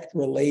project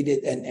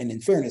related, and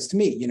in fairness to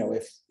me,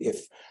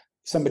 if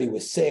somebody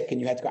was sick and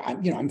you had to go,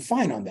 I'm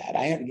fine on that.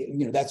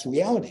 That's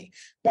reality.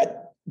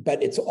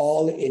 But it's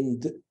all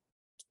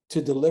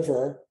to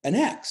deliver an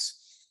X.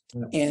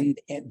 Yeah.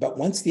 But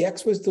once the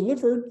X was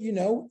delivered,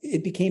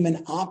 it became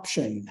an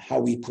option how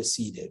we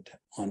proceeded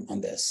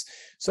on this.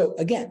 So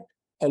again,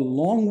 a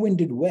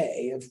long-winded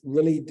way of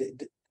really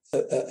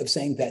of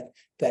saying that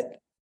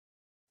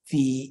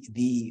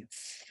the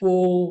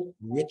full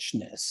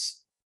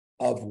richness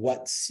of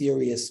what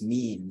serious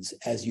means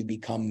as you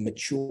become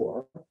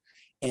mature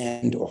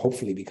or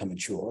hopefully become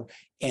mature,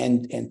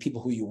 and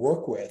people who you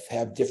work with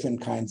have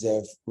different kinds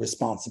of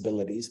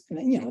responsibilities.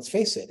 And let's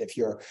face it, if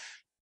you're,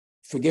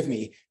 forgive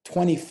me,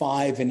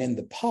 25 and in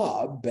the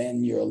pub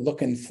and you're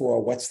looking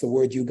for, what's the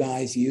word you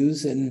guys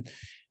use in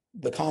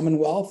the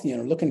Commonwealth,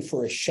 looking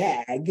for a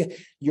shag,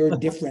 you're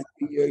different.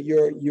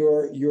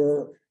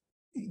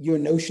 Your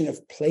notion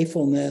of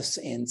playfulness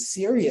and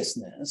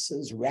seriousness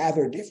is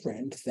rather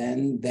different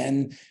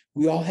than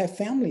we all have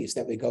families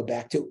that we go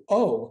back to.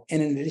 Oh,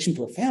 and in addition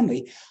to a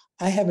family,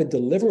 I have a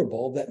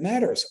deliverable that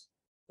matters,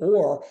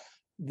 or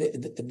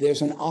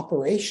there's an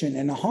operation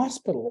in a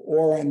hospital,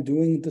 or I'm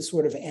doing the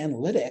sort of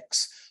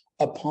analytics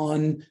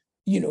upon,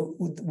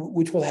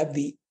 which will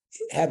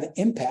have an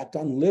impact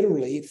on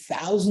literally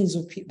thousands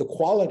of people, the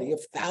quality of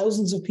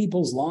thousands of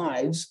people's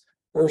lives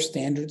or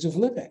standards of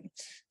living.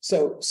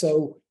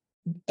 So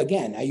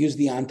again, I use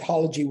the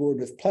ontology word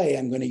with play.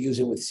 I'm going to use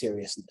it with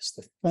seriousness.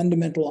 The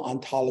fundamental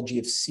ontology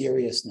of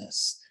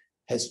seriousness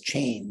has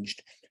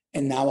changed.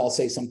 And now I'll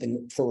say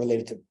something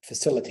related to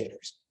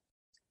facilitators.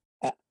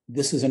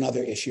 This is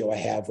another issue I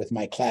have with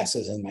my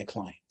classes and my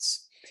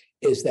clients,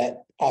 is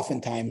that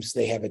oftentimes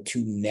they have a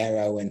too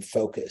narrow and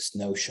focused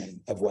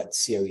notion of what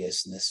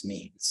seriousness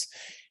means.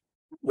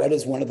 What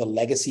is one of the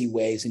legacy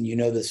ways, and you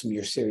know this from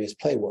your serious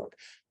play work,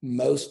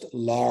 most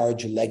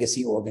large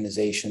legacy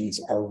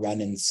organizations are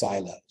run in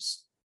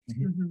silos.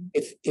 Mm-hmm.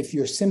 If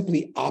you're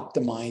simply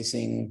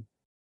optimizing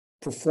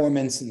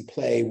performance and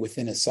play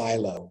within a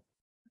silo,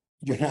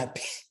 you're not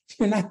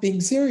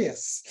being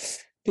serious,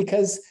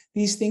 because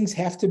these things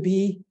have to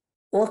be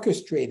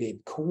orchestrated,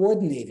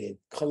 coordinated,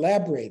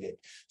 collaborated.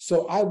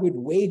 So I would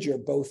wager,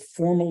 both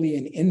formally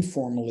and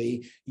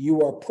informally,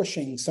 you are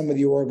pushing some of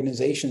the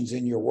organizations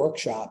in your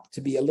workshop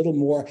to be a little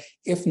more,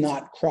 if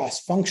not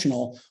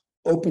cross-functional,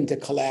 open to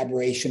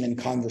collaboration and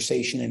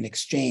conversation and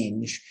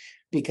exchange,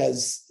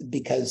 because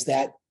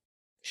that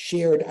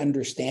shared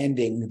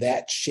understanding,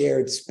 that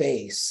shared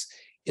space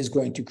is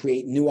going to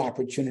create new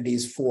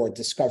opportunities for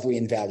discovery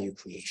and value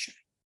creation.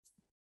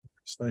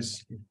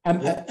 Nice.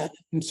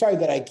 I'm sorry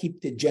that I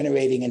keep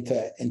degenerating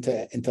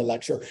into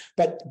lecture,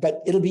 but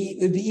it'd be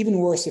even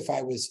worse if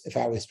I was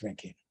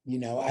drinking.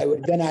 I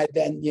would then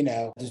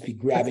just be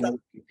grabbing.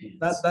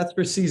 That's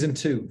for season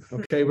 2.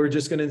 Okay, we're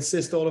just going to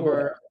insist all of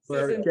our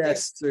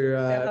guests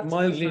are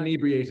mildly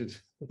inebriated.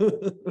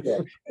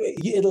 Sure.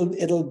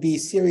 It'll be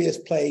Serious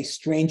Play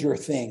Stranger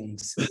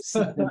Things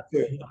season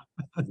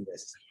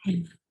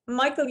 2.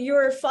 Michael,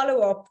 your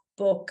follow-up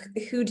book,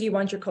 Who Do You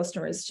Want Your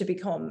Customers to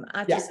Become?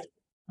 At just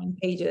 9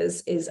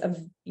 pages is a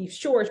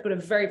short but a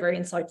very, very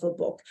insightful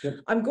book. Yep.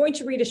 I'm going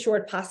to read a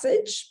short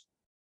passage.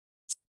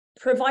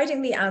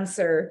 Providing the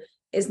answer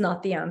is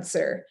not the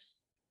answer.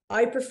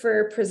 I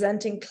prefer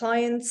presenting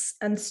clients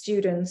and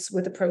students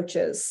with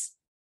approaches,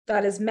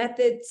 that is,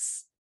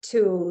 methods,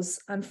 tools,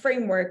 and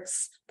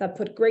frameworks that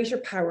put greater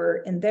power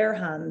in their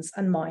hands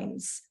and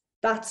minds.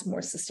 That's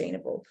more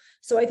sustainable.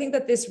 So I think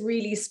that this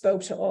really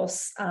spoke to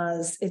us,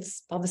 as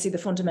it's obviously the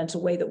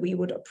fundamental way that we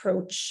would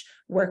approach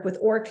work with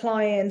our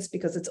clients,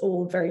 because it's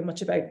all very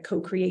much about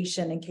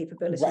co-creation and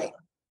capability. Right.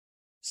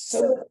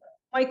 So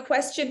my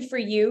question for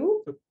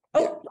you,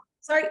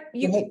 sorry,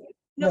 you.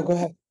 No, go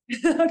ahead.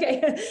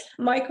 Okay.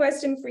 My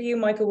question for you,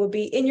 Michael, will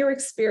be, in your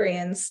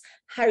experience,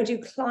 how do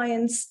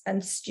clients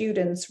and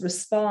students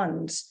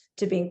respond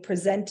to being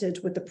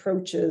presented with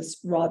approaches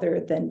rather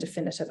than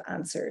definitive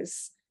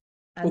answers?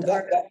 And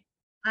are there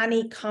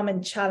any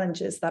common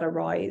challenges that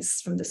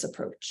arise from this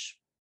approach?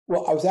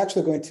 Well, I was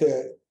actually going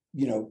to,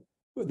 the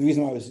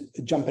reason why I was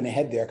jumping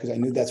ahead there, because I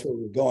knew that's where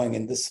we were going,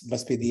 and this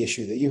must be the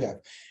issue that you have.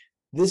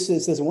 There's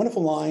a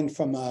wonderful line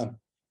from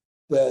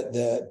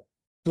the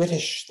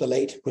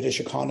late British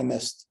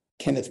economist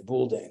Kenneth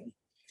Boulding.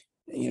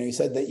 He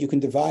said that you can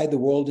divide the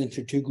world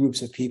into 2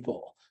 groups of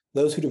people: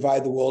 those who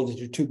divide the world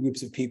into 2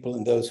 groups of people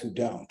and those who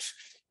don't.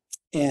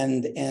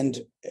 And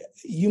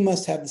you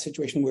must have the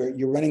situation where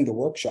you're running the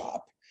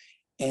workshop.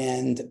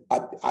 And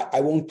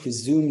I won't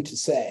presume to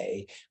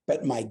say,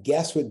 but my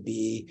guess would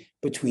be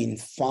between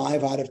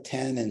 5 out of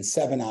 10 and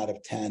 7 out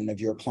of 10 of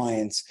your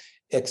clients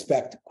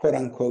expect, quote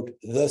unquote,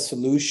 the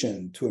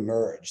solution to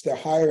emerge. They're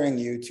hiring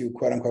you to,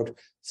 quote unquote,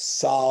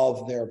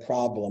 solve their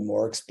problem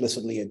or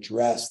explicitly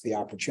address the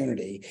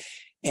opportunity.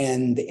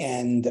 And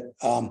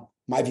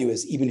my view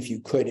is, even if you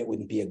could, it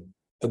wouldn't be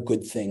a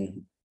good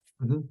thing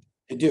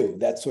to do.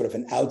 That's sort of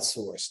an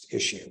outsourced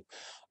issue.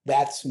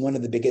 That's one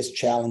of the biggest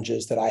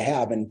challenges that I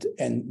have. And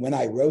when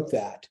I wrote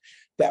that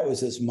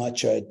was as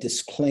much a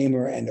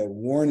disclaimer and a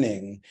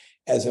warning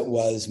as it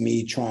was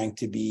me trying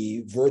to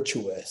be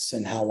virtuous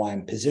in how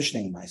I'm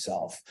positioning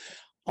myself.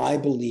 I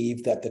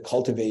believe that the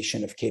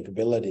cultivation of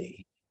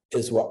capability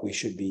is what we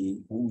should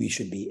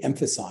be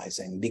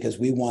emphasizing, because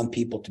we want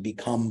people to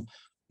become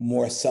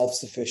more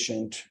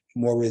self-sufficient,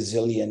 more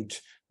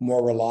resilient,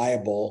 more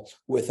reliable,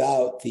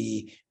 without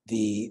the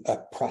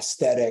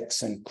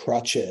prosthetics and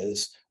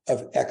crutches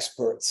of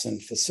experts and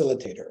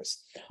facilitators.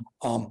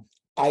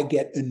 I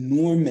get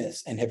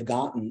enormous and have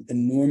gotten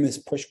enormous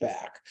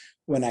pushback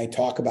when I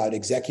talk about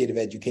executive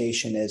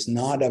education as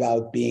not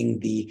about being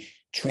the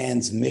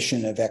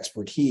transmission of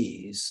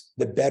expertise,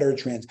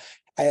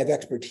 I have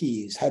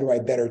expertise, how do I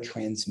better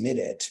transmit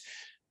it,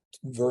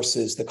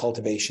 versus the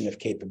cultivation of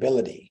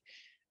capability.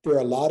 There are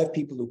a lot of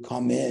people who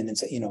come in and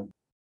say,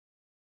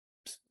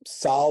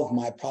 solve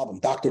my problem.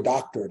 Doctor,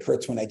 it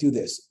hurts when I do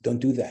this. Don't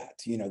do that.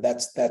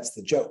 That's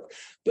the joke.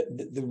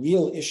 The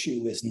real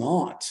issue is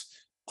not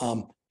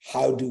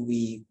how do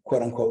we,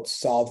 quote unquote,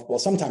 solve? Well,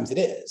 sometimes it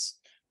is,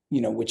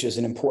 which is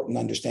an important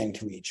understanding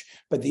to reach.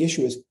 But the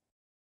issue is,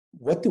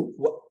 what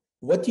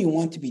do you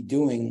want to be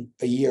doing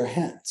a year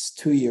hence,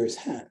 2 years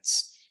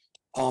hence?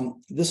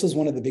 This is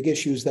one of the big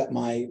issues that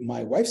my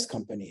wife's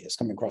company is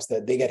coming across,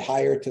 that they get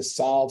hired to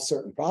solve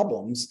certain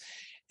problems.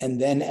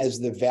 And then as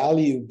the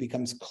value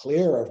becomes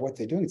clear of what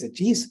they're doing, it's like,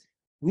 geez,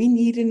 we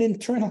need an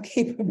internal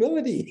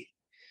capability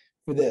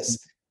for this.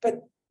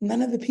 But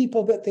none of the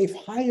people that they've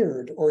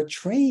hired or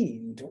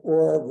trained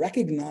or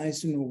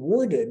recognized and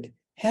awarded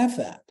have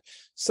that.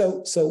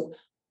 So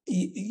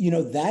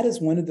that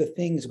is one of the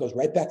things, it goes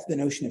right back to the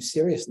notion of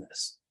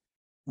seriousness.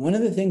 One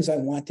of the things I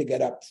want to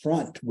get up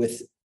front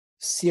with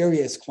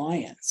serious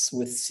clients,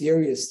 with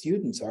serious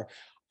students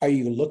are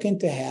you looking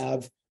to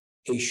have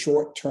a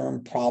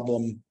short-term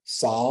problem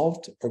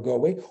solved or go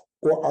away?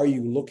 Or are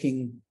you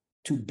looking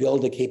to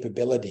build a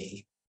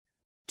capability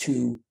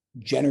to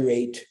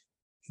generate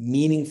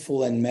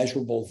meaningful and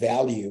measurable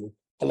value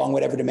along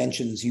whatever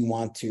dimensions you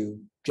want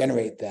to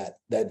generate that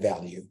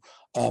value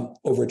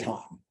over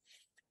time?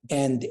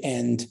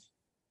 And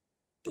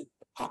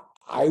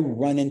I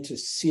run into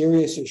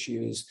serious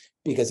issues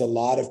because a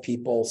lot of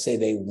people say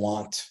they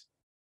want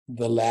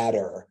the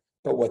latter,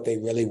 but what they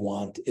really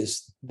want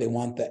is they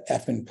want the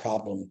effing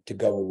problem to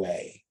go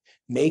away.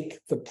 Make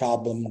the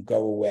problem go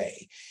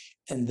away.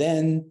 And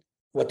then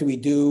what do?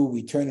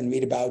 We turn and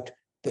read about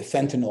the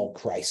fentanyl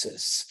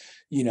crisis.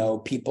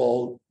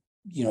 People,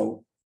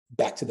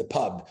 back to the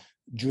pub,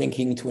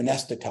 drinking to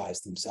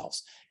anesthetize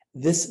themselves.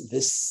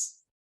 This,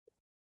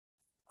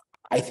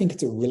 I think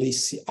it's a really,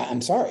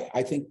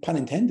 I think, pun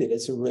intended,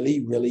 it's a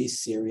really, really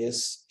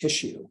serious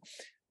issue.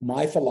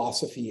 My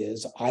philosophy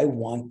is I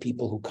want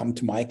people who come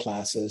to my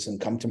classes and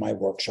come to my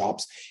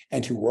workshops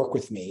and who work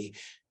with me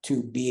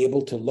to be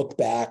able to look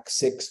back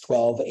 6,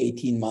 12,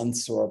 18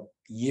 months or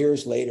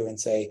years later and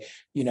say,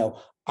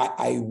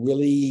 I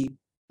really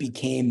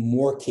became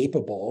more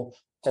capable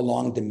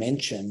along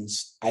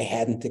dimensions I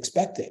hadn't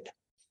expected.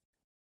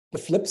 The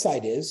flip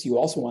side is you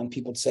also want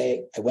people to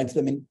say, I went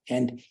to them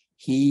and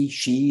he,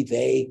 she,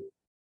 they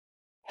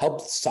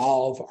helped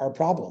solve our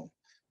problem.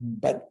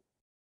 But,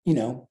 you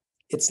know,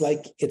 it's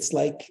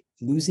like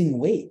losing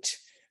weight.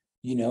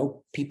 You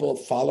know, people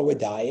follow a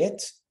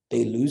diet,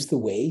 they lose the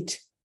weight,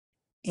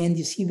 and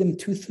you see them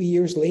 2-3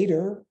 years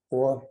later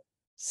or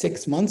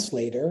 6 months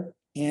later,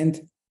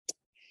 and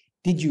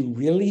did you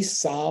really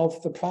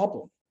solve the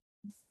problem?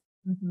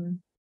 Mm-hmm.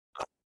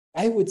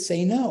 I would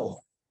say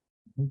no.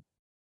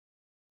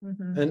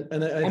 Mm-hmm.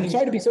 And I'm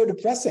sorry to be so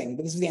depressing,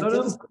 but this is the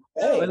antithesis.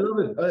 No, I love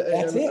it.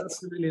 That's it. I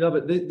absolutely love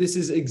it. This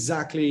is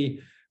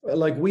exactly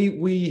like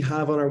we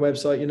have on our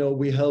website, you know,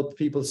 we help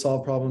people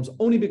solve problems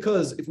only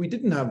because if we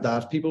didn't have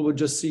that, people would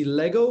just see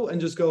Lego and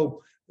just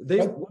go,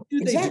 what do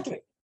exactly. They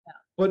do?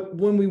 But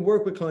when we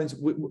work with clients,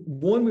 we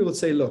will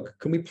say, look,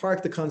 can we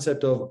park the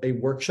concept of a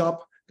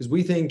workshop? Because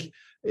we think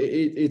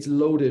it's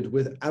loaded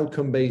with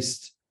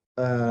outcome-based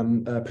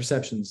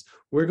perceptions.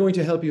 We're going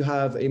to help you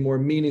have a more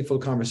meaningful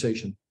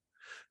conversation.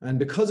 And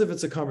because if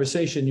it's a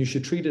conversation, you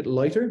should treat it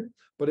lighter,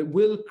 but it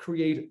will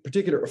create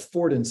particular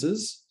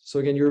affordances. So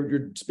again,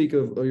 you're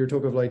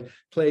talk of like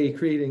play,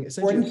 creating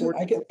essentially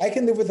affordances. I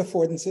can live with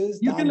affordances.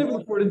 You can live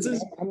with affordances.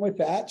 I'm with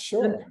that,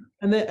 sure.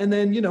 And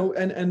then you know,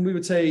 and we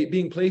would say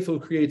being playful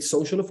creates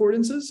social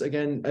affordances.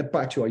 Again,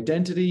 back to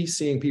identity,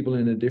 seeing people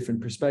in a different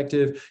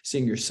perspective,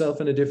 seeing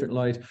yourself in a different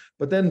light.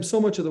 But then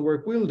so much of the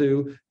work we'll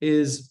do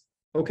is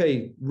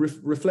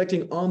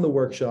reflecting on the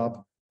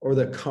workshop or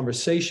the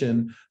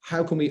conversation.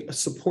 How can we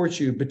support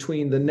you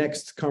between the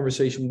next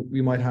conversation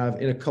we might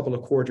have in a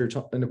quarter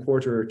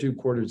or 2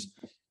 quarters?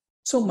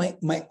 So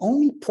my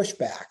only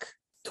pushback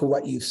to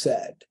what you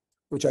said,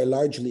 which I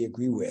largely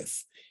agree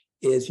with,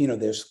 is, you know,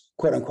 there's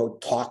quote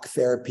unquote talk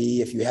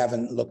therapy. If you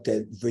haven't looked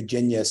at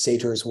Virginia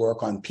Sater's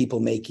work on people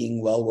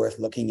making, well worth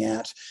looking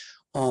at.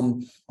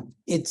 I'm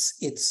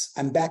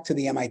back to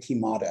the MIT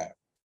motto.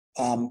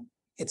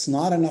 It's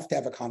not enough to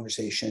have a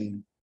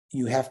conversation.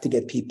 You have to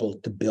get people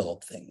to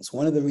build things.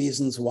 One of the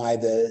reasons why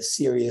the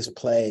serious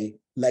play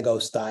Lego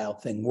style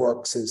thing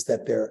works is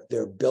that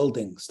they're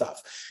building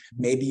stuff.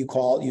 Maybe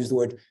use the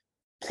word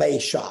play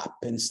shop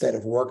instead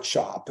of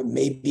workshop.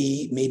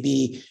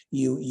 Maybe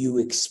you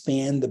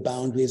expand the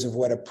boundaries of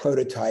what a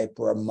prototype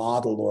or a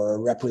model or a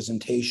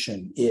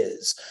representation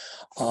is.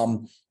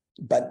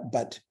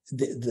 But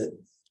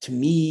to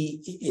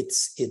me,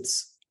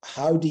 it's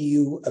how do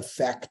you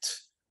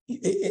affect?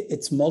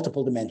 It's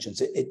multiple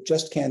dimensions. It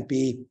just can't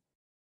be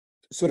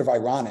sort of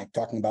ironic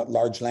talking about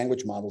large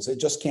language models. It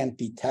just can't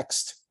be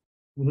text.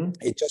 Mm-hmm.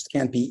 It just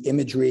can't be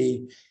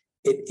imagery.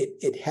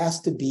 It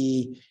has to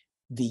be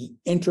the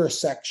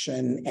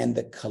intersection and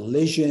the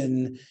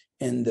collision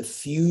and the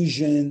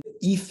fusion,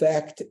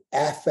 effect,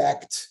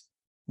 affect,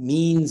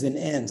 means and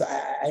ends.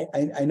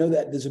 I know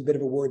that there's a bit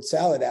of a word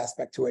salad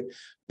aspect to it,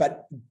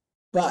 but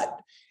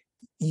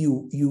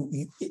you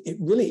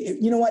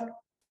know what?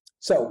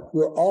 So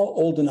we're all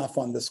old enough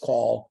on this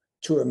call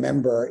to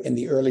remember in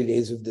the early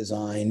days of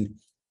design,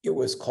 it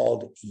was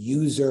called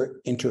user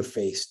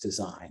interface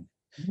design.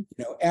 You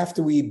know,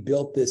 after we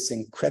built this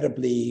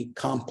incredibly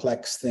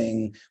complex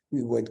thing,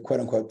 we would quote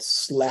unquote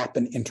slap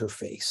an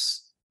interface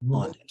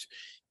on it.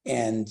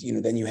 And, you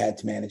know, then you had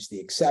to manage the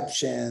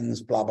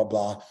exceptions, blah, blah,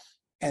 blah.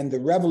 And the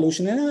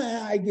revolution, and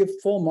I give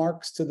full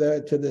marks to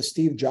the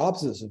Steve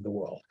Jobses of the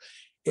world.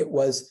 It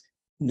was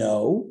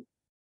no,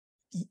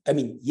 I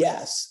mean,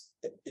 yes,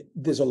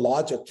 there's a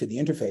logic to the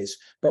interface,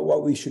 but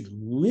what we should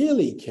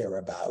really care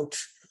about,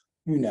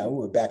 you know,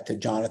 we're back to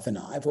Jonathan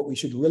Ive, what we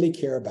should really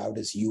care about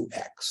is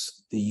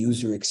UX, the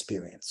user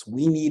experience.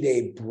 We need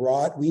a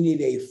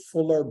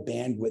fuller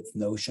bandwidth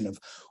notion of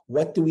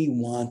what do we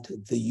want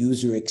the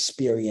user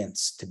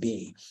experience to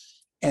be.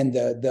 And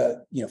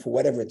the you know, for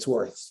whatever it's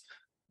worth,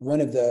 one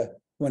of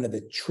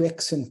the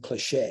tricks and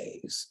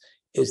cliches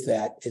is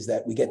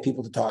that we get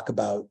people to talk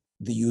about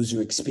the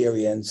user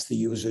experience, the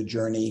user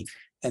journey,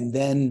 and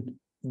then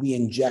we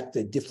inject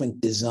a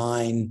different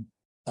design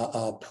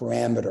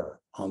parameter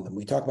on them.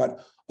 We talk about,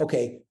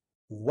 okay,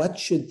 what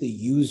should the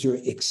user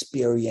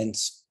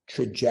experience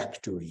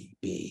trajectory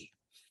be?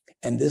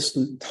 And this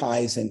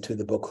ties into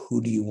the book, Who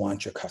Do You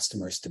Want Your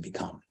Customers to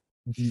Become?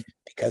 Mm-hmm.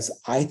 Because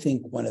I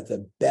think one of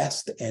the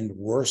best and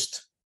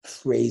worst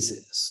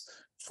phrases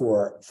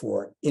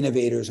for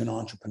innovators and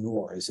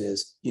entrepreneurs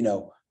is, you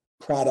know,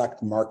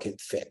 product market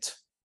fit.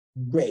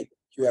 Mm-hmm. Great,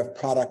 you have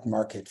product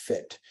market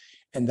fit.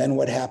 And then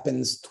what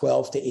happens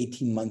 12 to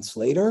 18 months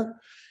later?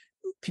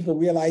 People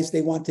realize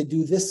they want to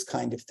do this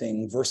kind of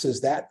thing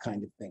versus that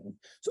kind of thing.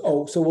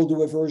 So we'll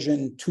do a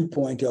version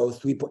 2.0,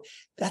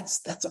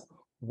 3.0.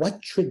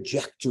 What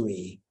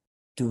trajectory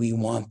do we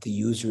want the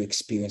user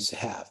experience to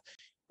have?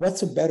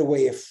 What's a better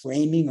way of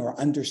framing or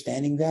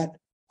understanding that?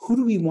 Who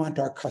do we want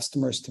our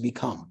customers to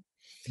become?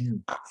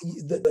 Mm.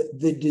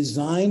 The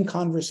design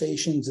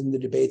conversations and the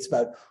debates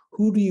about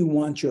who do you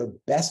want your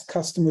best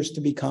customers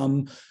to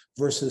become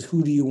versus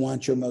who do you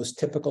want your most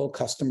typical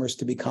customers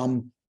to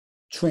become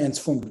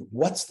transformed.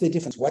 What's the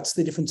difference? What's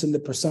the difference in the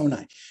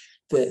persona?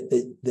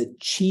 the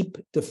cheap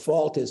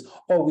default is,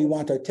 oh, we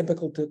want our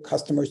typical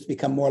customers to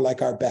become more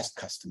like our best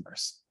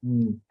customers.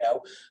 You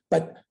know?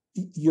 But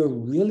you're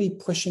really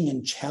pushing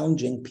and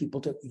challenging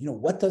people to, you know,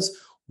 what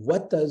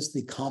does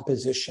the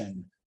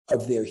composition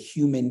of their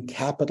human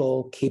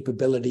capital,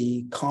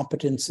 capability,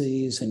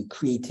 competencies, and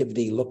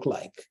creativity look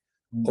like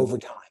over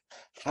time?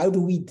 How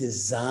do we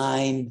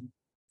design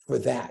for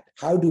that?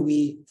 How do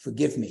we,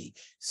 forgive me,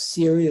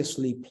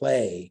 seriously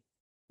play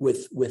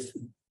with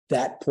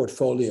that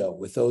portfolio,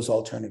 with those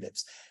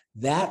alternatives?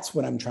 That's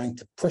what I'm trying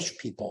to push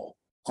people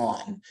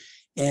on.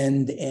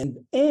 And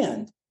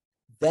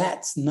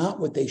that's not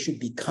what they should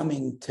be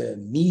coming to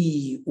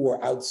me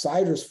or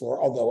outsiders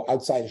for, although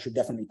outsiders should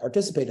definitely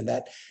participate in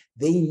that.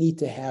 They need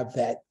to have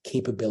that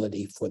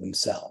capability for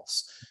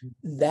themselves.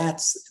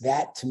 That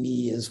to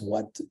me is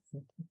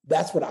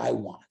that's what I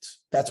want.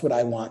 That's what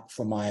I want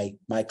for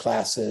my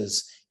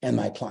classes and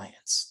my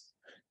clients.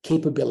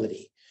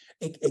 Capability,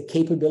 a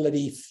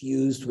capability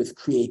fused with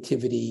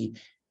creativity,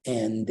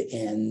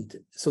 and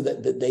so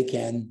that they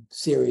can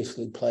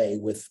seriously play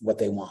with what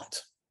they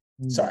want.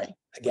 Sorry,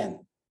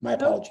 again, my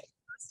apology.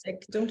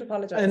 Don't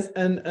apologize.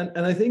 And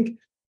I think,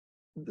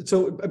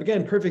 so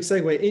again, perfect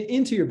segue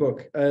into your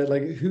book.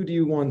 Like, who do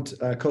you want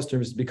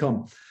customers to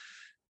become?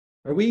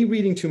 Are we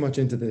reading too much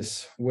into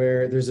this,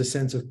 where there's a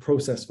sense of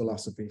process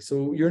philosophy?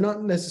 So you're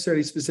not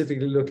necessarily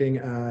specifically looking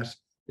at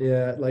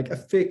like a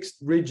fixed,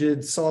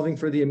 rigid solving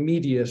for the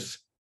immediate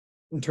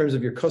in terms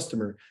of your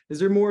customer. Is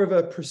there more of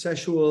a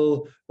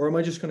processual, or am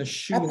I just going to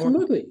shoehorn?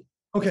 Absolutely.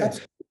 Okay.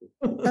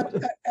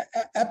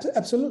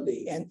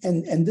 Absolutely.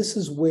 And this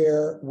is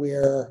where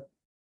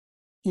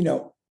you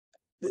know,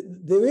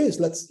 there is,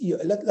 let's be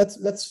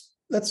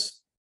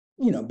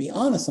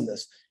honest on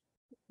this.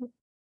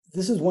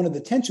 This is one of the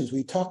tensions.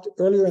 We talked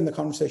earlier in the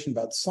conversation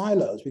about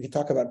silos. We could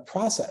talk about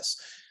process.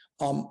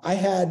 I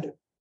had,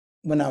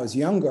 when I was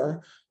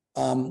younger,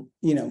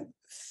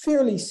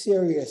 fairly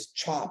serious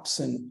chops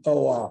in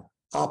OR,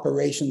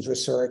 operations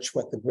research,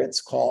 what the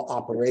Brits call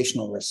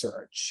operational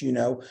research,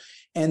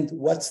 and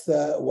what's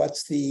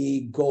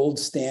the gold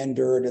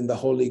standard and the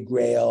holy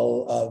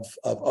grail of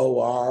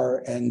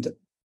OR and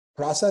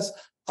process?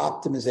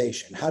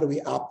 Optimization. How do we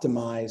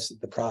optimize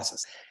the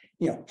process?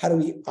 How do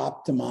we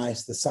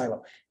optimize the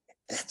silo?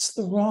 That's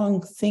the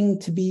wrong thing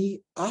to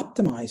be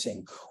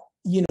optimizing.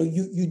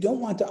 You don't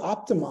want to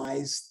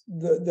optimize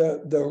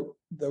the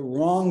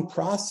wrong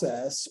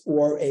process,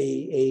 or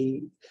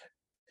you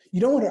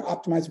don't want to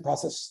optimize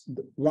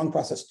the wrong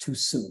process too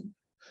soon.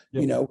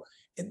 Yep.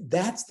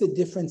 That's the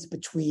difference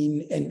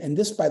between, and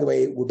this, by the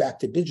way, we're back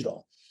to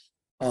digital.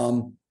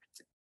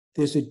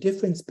 There's a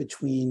difference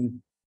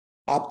between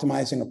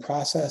optimizing a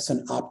process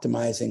and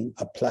optimizing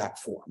a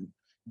platform.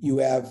 You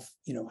have,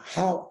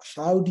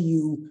 how do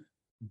you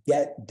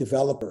get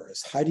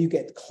developers? How do you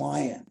get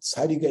clients?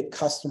 How do you get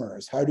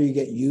customers? How do you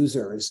get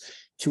users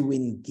to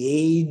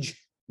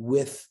engage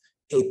with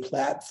a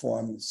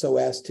platform so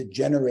as to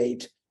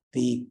generate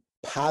the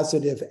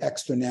positive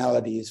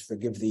externalities,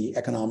 forgive the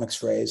economics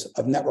phrase,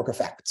 of network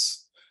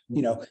effects?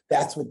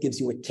 That's what gives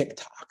you a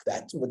TikTok.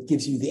 That's what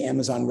gives you the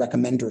Amazon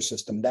recommender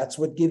system. That's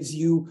what gives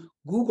you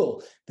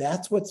Google.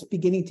 That's what's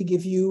beginning to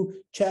give you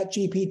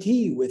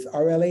ChatGPT with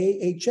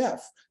RLHF,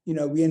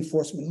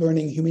 reinforcement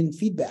learning, human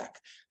feedback.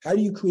 How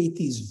do you create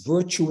these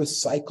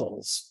virtuous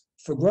cycles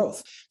for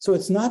growth? So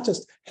it's not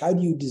just how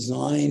do you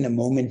design a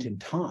moment in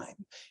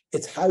time,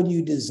 it's how do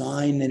you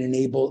design and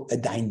enable a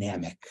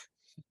dynamic.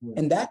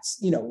 And that's,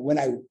 when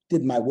I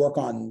did my work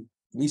on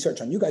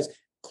research on you guys,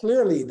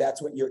 clearly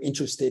that's what you're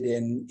interested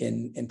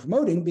in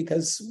promoting,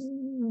 because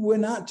we're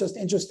not just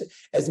interested,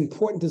 as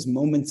important as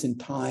moments in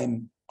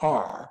time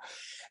are.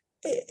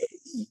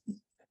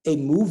 A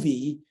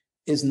movie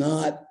is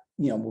not,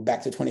 we're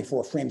back to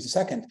 24 frames a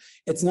second.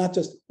 It's not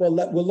just, we'll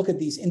look at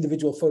these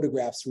individual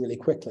photographs really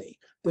quickly.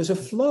 There's a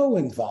flow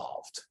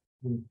involved.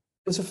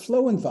 There's a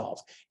flow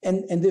involved.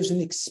 And there's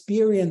an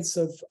experience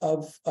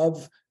of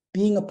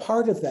being a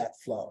part of that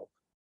flow.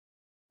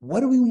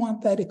 What do we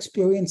want that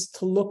experience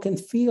to look and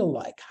feel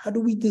like? How do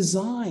we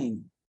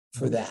design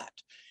for that?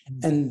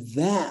 And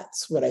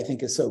that's what I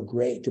think is so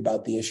great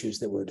about the issues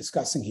that we're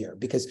discussing here,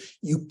 because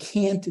you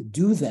can't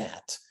do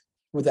that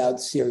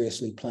without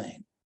seriously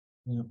playing.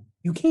 Yeah.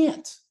 You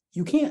can't.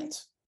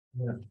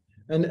 Yeah.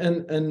 And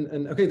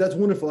okay, that's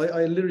wonderful.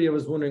 I literally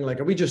was wondering, like,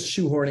 are we just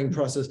shoehorning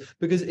process?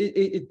 Because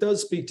it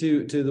does speak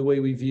to the way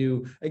we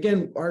view,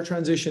 again, our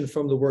transition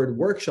from the word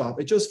workshop.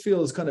 It just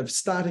feels kind of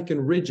static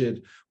and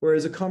rigid,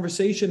 whereas a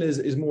conversation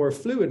is more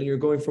fluid, and you're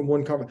going from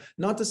one conversation.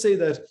 Not to say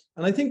that,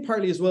 and I think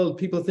partly as well,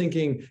 people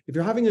thinking if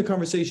you're having a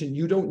conversation,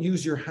 you don't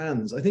use your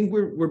hands. I think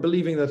we're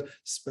believing that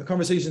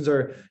conversations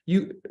are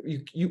you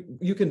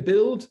can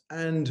build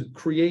and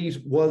create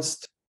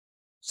whilst.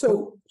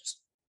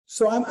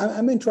 So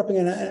I'm interrupting,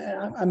 and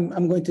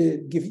I'm going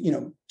to give,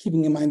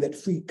 keeping in mind that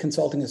free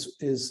consulting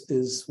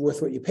is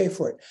worth what you pay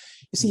for it.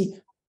 You see,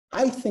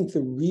 I think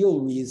the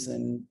real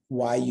reason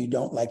why you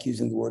don't like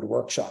using the word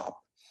workshop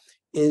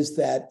is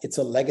that it's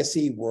a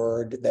legacy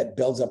word that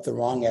builds up the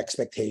wrong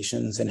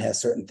expectations and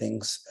has certain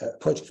things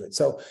approached to it.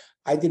 So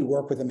I did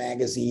work with a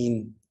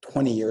magazine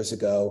 20 years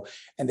ago,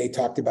 and they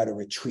talked about a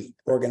retreat,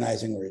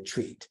 organizing a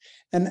retreat.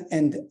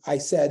 And I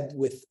said,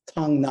 with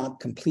tongue not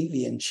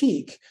completely in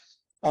cheek,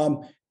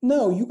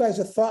 no, you guys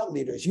are thought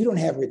leaders. You don't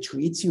have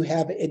retreats, you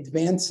have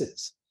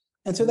advances.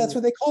 And so that's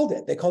what they called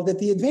it. They called it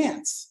the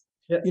advance.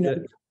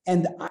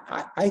 And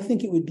I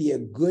think it would be a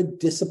good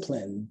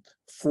discipline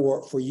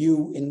for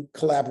you in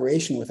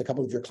collaboration with a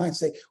couple of your clients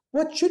to say,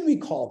 what should we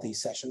call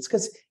these sessions?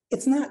 Because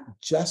it's not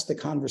just a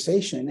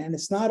conversation and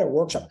it's not a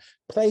workshop.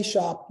 Play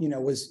shop,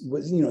 was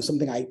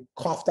something I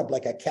coughed up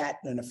like a cat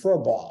in a fur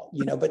ball,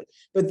 but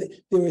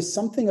there is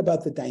something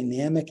about the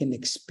dynamic and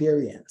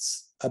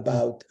experience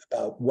about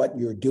what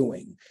you're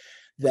doing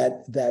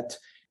that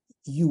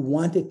you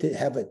want it to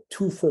have a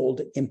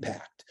twofold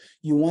impact.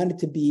 You want it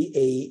to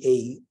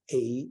be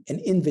an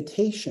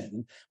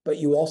invitation, but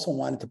you also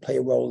want it to play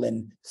a role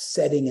in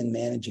setting and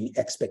managing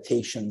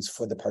expectations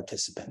for the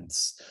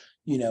participants.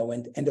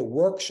 And a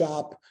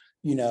workshop,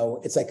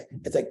 it's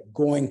like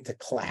going to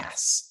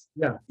class.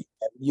 Yeah.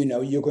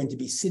 You're going to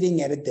be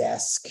sitting at a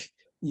desk,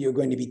 you're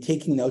going to be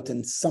taking notes,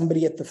 and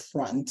somebody at the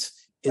front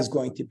is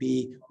going to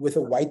be with a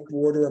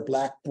whiteboard or a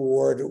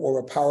blackboard or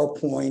a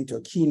PowerPoint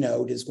or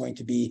Keynote is going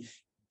to be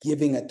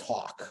giving a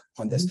talk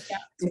on this. Yeah.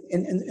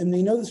 And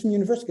they know this from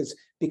universities,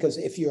 because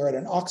if you're at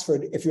an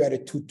Oxford, if you're at a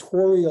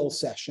tutorial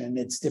session,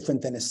 it's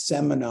different than a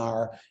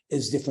seminar,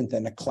 is different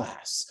than a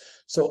class.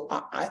 So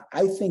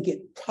I think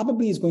it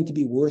probably is going to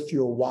be worth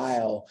your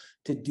while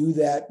to do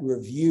that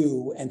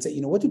review and say,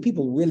 what do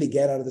people really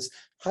get out of this?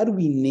 How do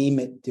we name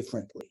it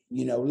differently?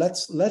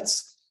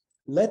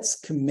 Let's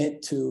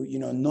commit to,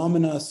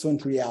 nomina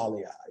sunt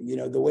realia,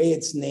 the way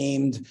it's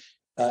named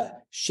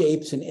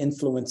shapes and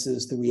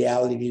influences the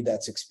reality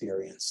that's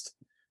experienced.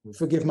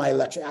 Forgive my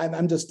lecture.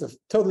 I'm just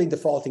totally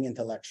defaulting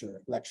into lecture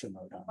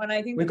mode. And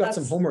I think we've got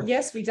some homework.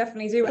 Yes, we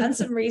definitely do, and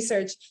some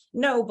research.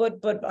 No,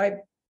 but I,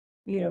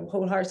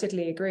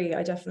 wholeheartedly agree.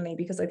 I definitely,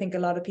 because I think a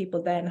lot of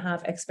people then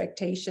have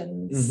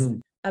expectations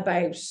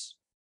about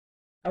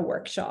a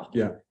workshop.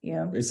 Yeah,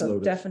 it's so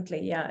loaded.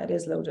 Definitely, yeah, it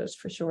is loaded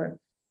for sure.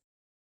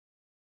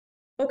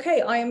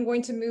 Okay, I am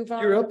going to move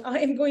on. You're up. I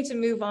am going to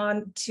move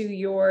on to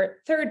your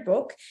third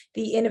book,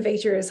 The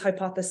Innovator's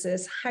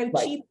Hypothesis: How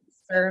Cheap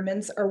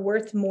Experiments Are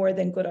Worth More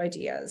Than Good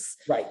Ideas.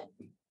 Right.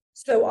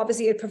 So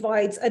obviously it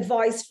provides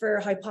advice for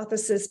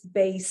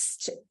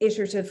hypothesis-based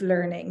iterative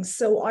learning.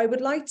 So I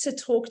would like to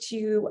talk to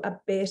you a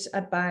bit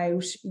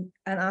about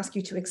and ask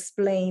you to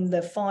explain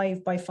the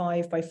 5 by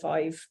 5 by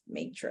 5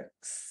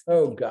 matrix.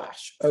 Oh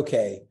gosh.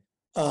 Okay.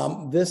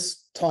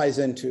 This ties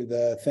into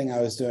the thing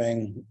I was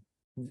doing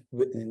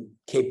in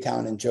Cape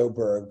Town and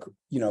Joburg,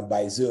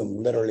 by Zoom,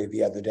 literally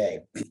the other day.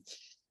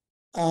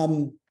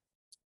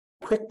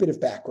 Quick bit of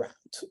background,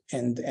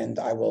 and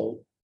I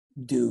will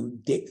do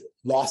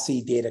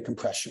lossy data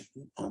compression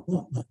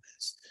on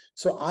this.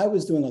 So I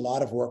was doing a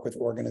lot of work with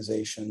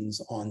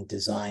organizations on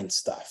design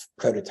stuff,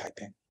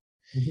 prototyping.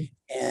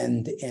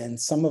 And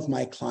some of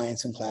my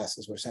clients and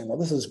classes were saying, well,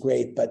 this is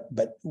great, but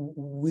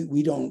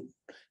we don't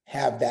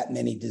have that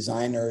many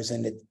designers,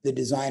 and the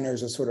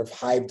designers are sort of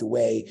hived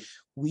away.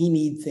 We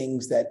need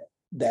things that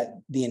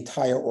the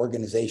entire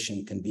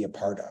organization can be a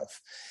part of.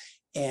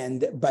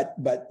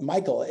 But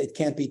Michael, it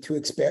can't be too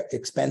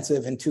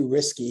expensive and too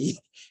risky,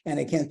 and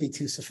it can't be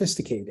too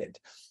sophisticated.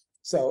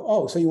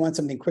 So you want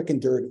something quick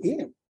and dirty?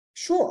 Yeah,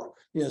 sure.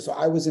 So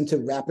I was into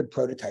rapid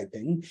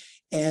prototyping,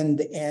 and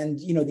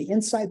the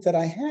insight that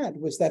I had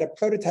was that a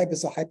prototype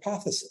is a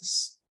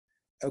hypothesis.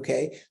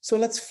 Okay, so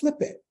let's flip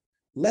it.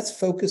 Let's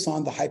focus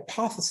on the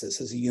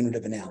hypothesis as a unit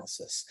of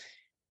analysis.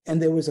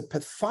 And there was a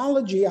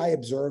pathology I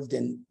observed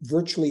in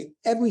virtually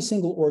every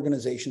single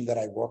organization that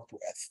I worked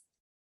with.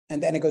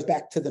 And then it goes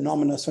back to the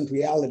nomina sunt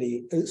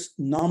realia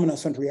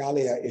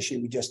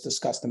issue we just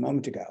discussed a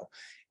moment ago.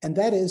 And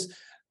that is,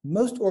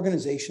 most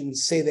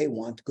organizations say they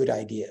want good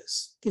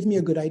ideas. Give me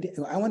a good idea.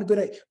 I want a good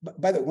idea.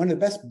 By the way, one of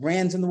the best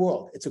brands in the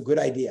world, it's a good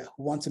idea.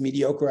 Who wants a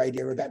mediocre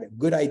idea or bad?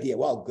 Good idea.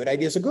 Well, good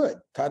ideas are good.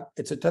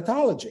 It's a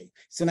tautology.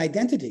 It's an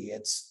identity.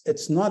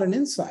 It's not an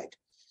insight.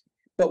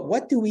 But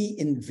what do we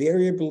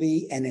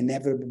invariably and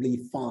inevitably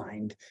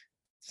find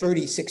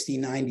 30, 60,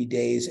 90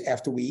 days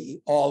after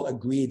we all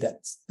agree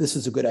that this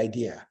is a good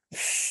idea?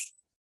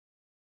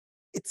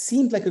 It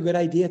seemed like a good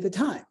idea at the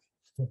time.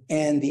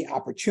 And the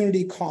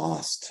opportunity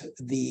cost,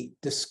 the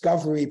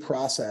discovery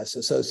process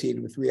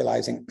associated with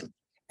realizing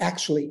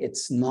actually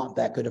it's not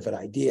that good of an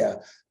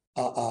idea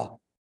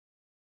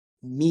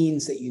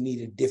means that you need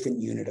a different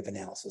unit of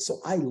analysis. So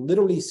I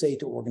literally say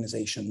to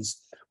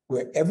organizations,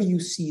 wherever you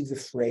see the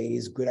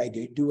phrase good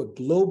idea, do a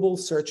global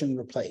search and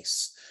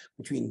replace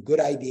between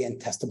good idea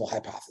and testable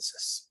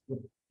hypothesis.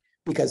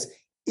 Because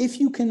if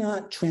you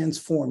cannot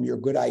transform your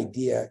good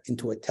idea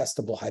into a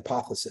testable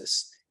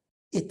hypothesis,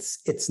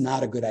 it's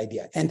not a good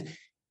idea. And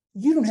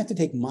you don't have to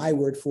take my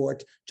word for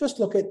it. Just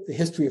look at the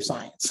history of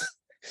science.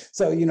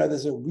 So,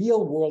 there's a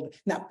real world.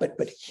 Now,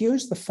 but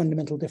here's the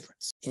fundamental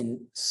difference.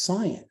 In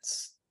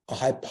science, a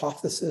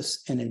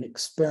hypothesis and an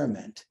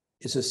experiment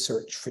is a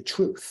search for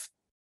truth.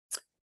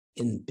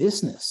 In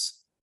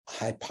business,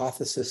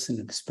 hypothesis and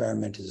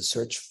experiment is a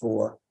search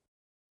for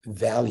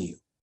value.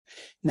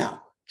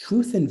 Now,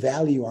 truth and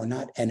value are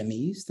not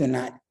enemies. They're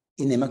not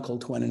inimical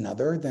to one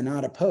another. They're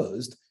not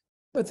opposed,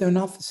 but they're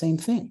not the same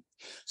thing.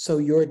 So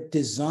your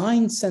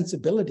design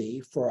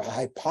sensibility for a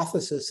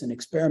hypothesis and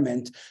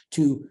experiment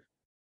to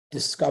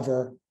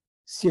discover,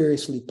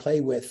 seriously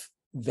play with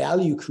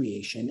value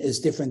creation is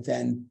different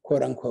than,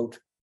 quote unquote,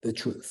 the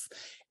truth.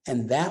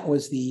 And that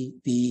was the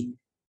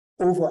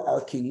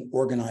overarching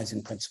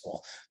organizing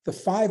principle. The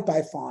 5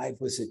 by 5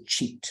 was a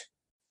cheat.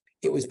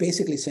 It was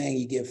basically saying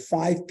you give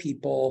 5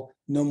 people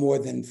no more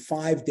than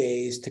 5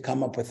 days to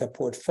come up with a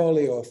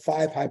portfolio of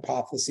 5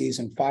 hypotheses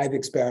and 5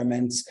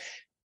 experiments.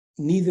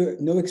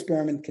 No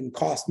experiment can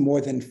cost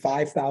more than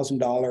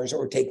 $5,000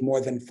 or take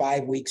more than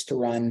 5 weeks to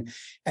run.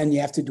 And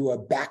you have to do a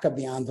back of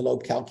the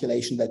envelope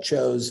calculation that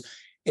shows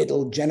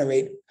it'll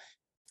generate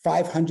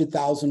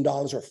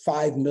 $500,000 or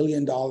 $5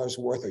 million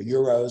worth of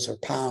euros or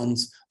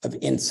pounds of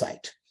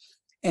insight.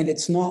 And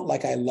it's not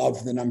like I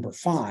love the number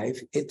 5.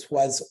 It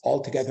was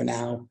altogether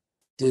now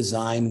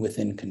design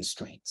within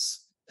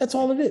constraints. That's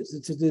all it is.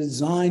 It's a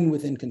design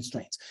within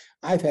constraints.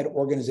 I've had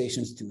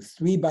organizations do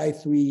 3 by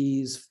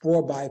 3s,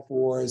 4 by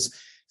 4s,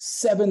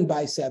 7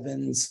 by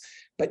 7s.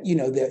 But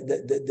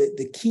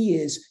the key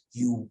is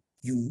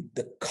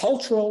the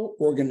cultural,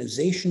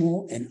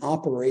 organizational, and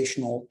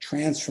operational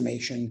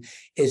transformation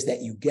is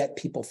that you get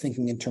people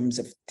thinking in terms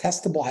of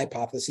testable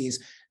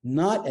hypotheses,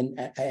 and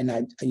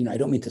I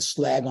don't mean to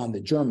slag on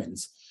the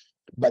Germans,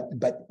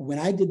 but when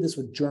I did this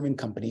with German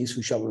companies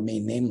who shall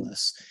remain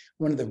nameless,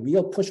 one of the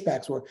real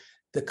pushbacks were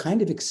the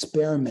kind of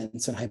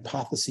experiments and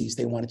hypotheses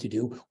they wanted to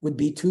do would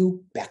be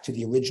back to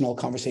the original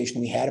conversation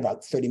we had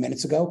about 30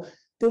 minutes ago,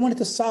 they wanted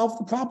to solve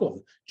the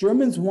problem.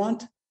 Germans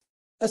want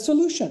a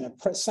solution, a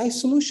precise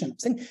solution.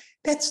 Saying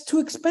that's too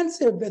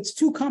expensive, that's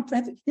too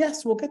comprehensive.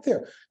 Yes, we'll get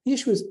there. The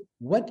issue is,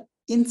 what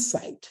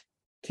insight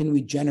can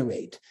we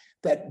generate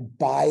that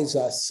buys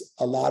us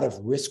a lot of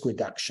risk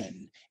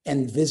reduction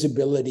and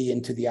visibility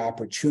into the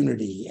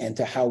opportunity and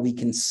to how we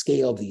can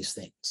scale these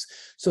things?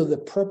 So the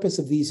purpose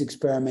of these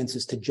experiments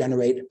is to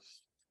generate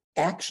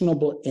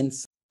actionable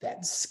insights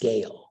that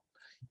scale.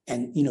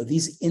 And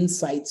these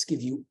insights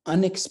give you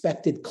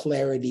unexpected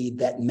clarity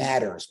that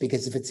matters,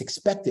 because if it's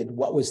expected,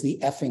 what was the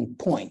effing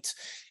point?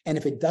 And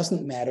if it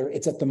doesn't matter,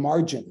 it's at the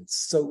margins.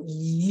 So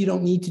you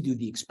don't need to do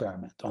the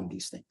experiment on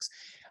these things.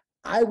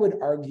 I would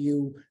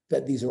argue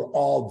that these are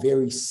all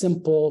very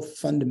simple,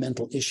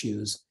 fundamental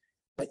issues.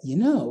 But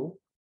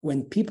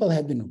when people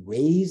have been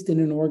raised in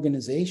an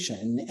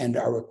organization and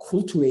are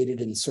acculturated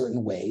in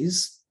certain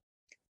ways,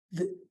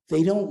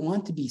 they don't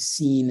want to be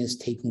seen as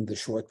taking the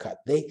shortcut.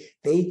 They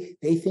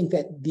think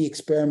that the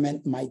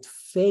experiment might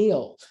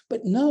fail.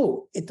 But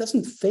no, it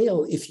doesn't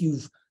fail if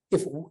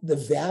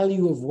the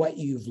value of what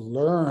you've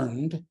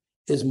learned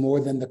is more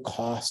than the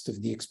cost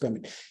of the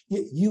experiment.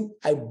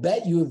 I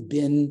bet you have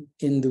been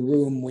in the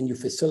room when you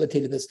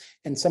facilitated this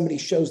and somebody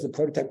shows the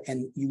prototype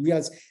and you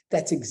realize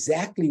that's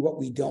exactly what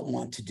we don't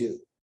want to do.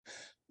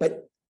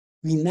 But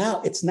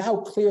it's now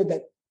clear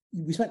that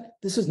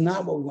this is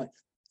not what we want.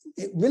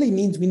 It really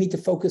means we need to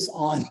focus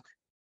on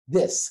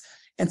this.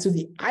 And so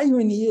the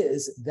irony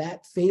is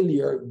that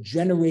failure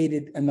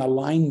generated an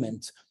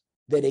alignment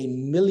that a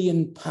 £1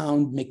 million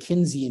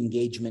McKinsey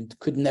engagement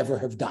could never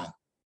have done.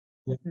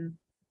 Mm-hmm.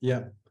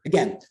 Yeah.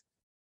 Again,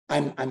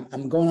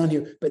 I'm going on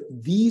here, but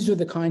these are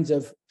the kinds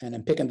of, and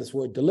I'm picking this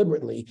word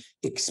deliberately,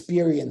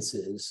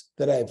 experiences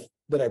that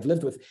I've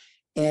lived with.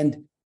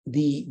 And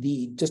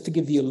just to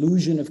give the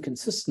illusion of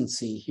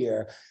consistency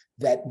here,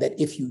 that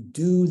if you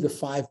do the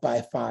 5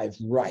 by 5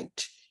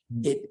 right,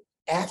 it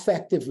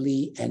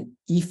affectively and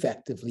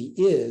effectively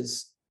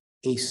is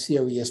a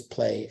serious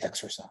play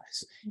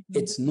exercise. Mm-hmm.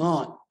 It's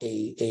not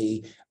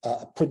a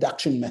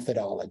production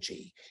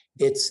methodology.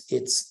 It's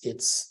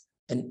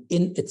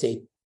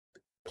a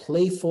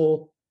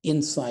playful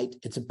insight.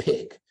 It's a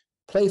pig,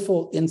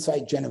 playful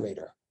insight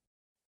generator.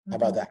 Mm-hmm. How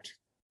about that?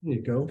 There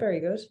you go. Very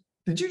good.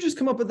 Did you just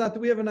come up with that? Do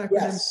we have an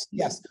acronym?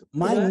 Yes.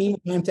 My mean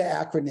time to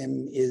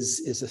acronym is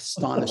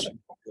astonishing.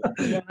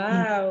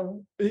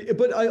 Wow.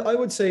 But I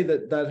would say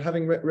that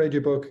having read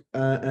your book,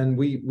 and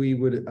we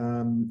would,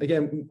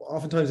 again,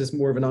 oftentimes it's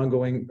more of an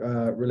ongoing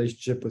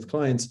relationship with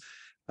clients.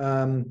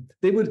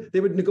 They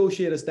would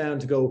negotiate us down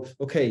to go,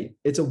 okay,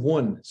 it's a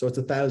 1, so it's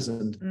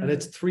 1,000, and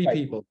it's 3 right.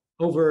 people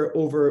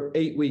over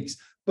 8 weeks.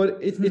 But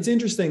it's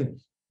interesting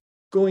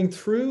going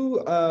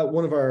through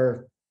one of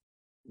our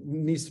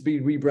needs to be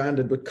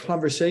rebranded, but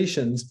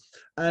conversations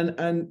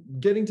and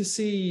getting to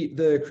see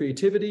the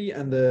creativity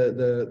and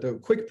the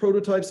quick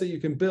prototypes that you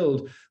can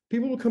build.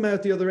 People will come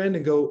out the other end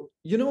and go,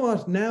 you know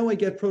what, now I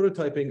get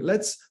prototyping,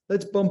 let's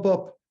bump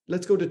up,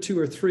 let's go to 2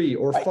 or 3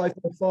 or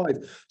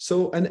 5.5.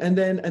 So and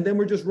then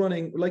we're just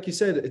running, like you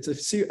said,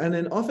 and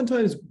then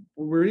oftentimes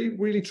we're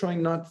really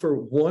trying not for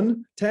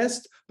one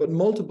test but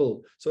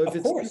multiple. So if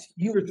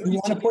you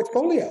want a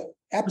portfolio.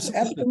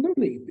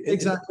 Absolutely.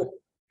 Exactly.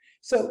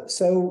 So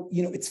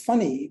it's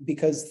funny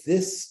because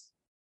this,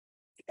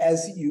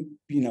 as you've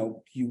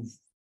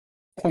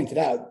pointed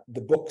out,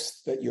 the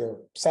books that you're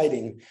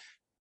citing,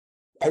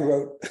 I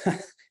wrote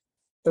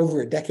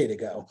over a decade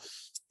ago.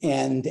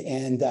 And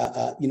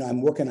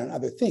I'm working on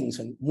other things.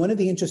 And one of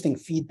the interesting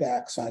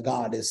feedbacks I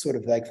got is sort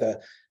of like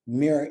the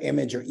mirror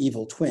image or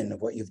evil twin of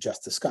what you've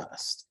just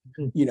discussed,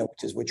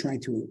 which is we're trying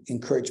to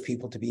encourage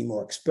people to be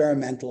more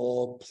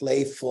experimental,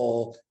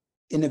 playful,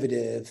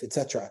 innovative,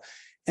 etc.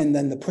 And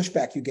then the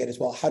pushback you get is,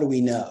 well, how do we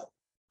know?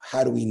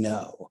 How do we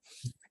know?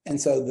 And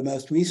so the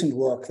most recent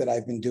work that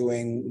I've been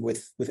doing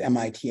with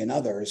MIT and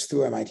others,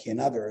 through MIT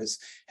and others,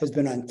 has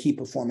been on key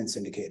performance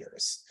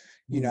indicators.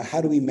 How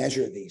do we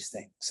measure these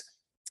things?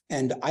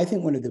 And I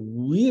think one of the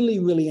really,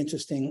 really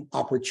interesting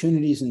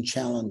opportunities and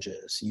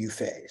challenges you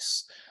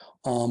face,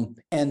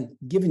 and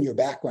given your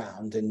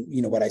background and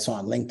what I saw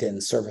on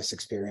LinkedIn, service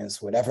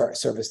experience, whatever,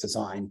 service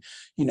design,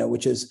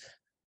 which is,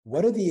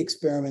 what are the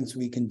experiments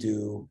we can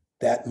do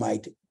that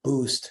might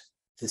boost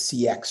the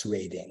CX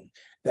rating,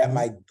 that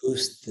might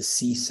boost the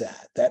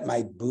CSAT, that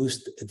might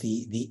boost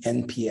the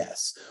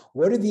NPS?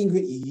 What are the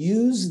ingredients?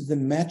 Use the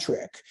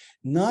metric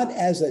not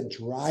as a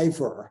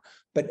driver,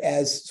 but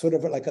as sort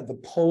of like the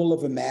pole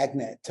of a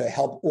magnet to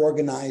help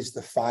organize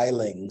the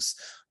filings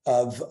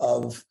of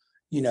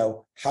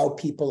how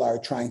people are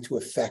trying to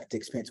affect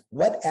experience.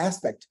 What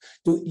aspect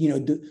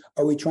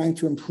are we trying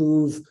to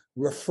improve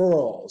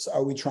referrals?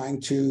 Are we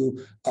trying to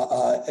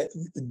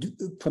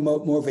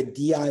promote more of a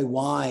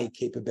DIY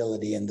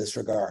capability in this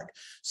regard?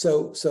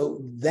 So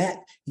that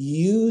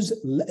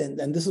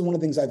and this is one of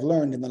the things I've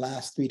learned in the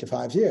last 3 to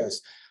 5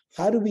 years.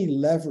 How do we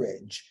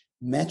leverage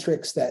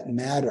metrics that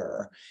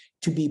matter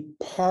to be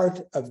part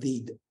of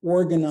the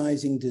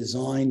organizing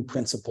design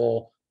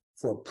principle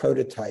for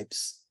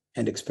prototypes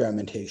and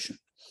experimentation?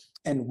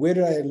 And where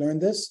did I learn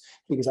this?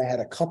 Because I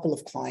had a couple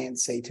of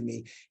clients say to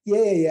me,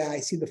 yeah, I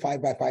see the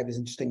 5x5 is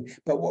interesting,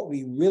 but what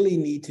we really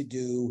need to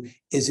do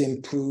is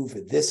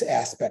improve this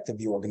aspect of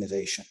the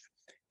organization.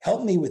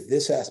 Help me with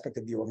this aspect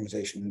of the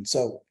organization. And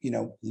so,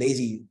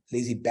 lazy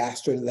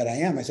bastard that I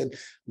am, I said,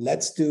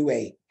 let's do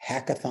a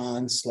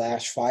hackathon /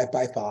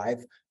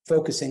 5x5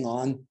 focusing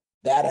on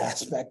that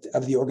aspect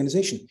of the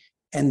organization.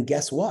 And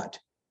guess what?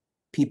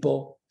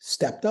 People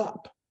stepped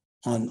up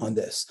on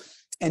this.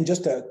 And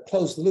just to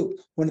close the loop,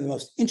 one of the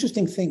most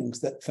interesting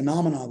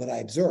phenomena that I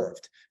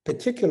observed,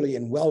 particularly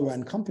in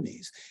well-run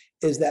companies,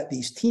 is that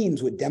these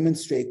teams would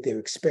demonstrate their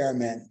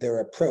experiment, their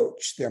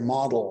approach, their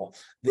model,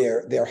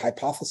 their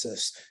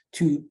hypothesis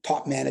to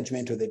top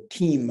management or the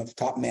team of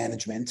top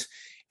management.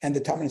 And the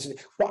top management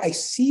said, well, I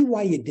see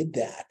why you did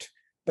that,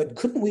 but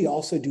couldn't we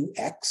also do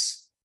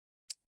X?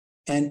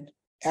 And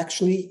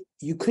actually,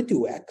 you could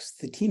do X.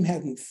 The team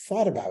hadn't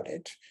thought about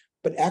it,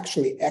 but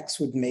actually X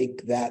would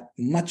make that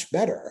much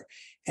better.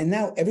 And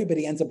now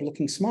everybody ends up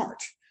looking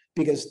smart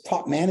because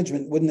top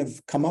management wouldn't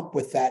have come up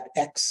with that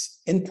X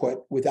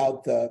input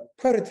without the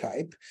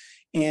prototype.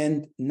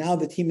 And now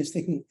the team is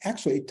thinking,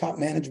 actually, top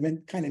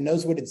management kind of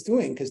knows what it's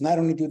doing, because not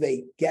only do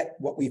they get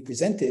what we've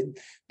presented,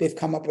 they've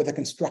come up with a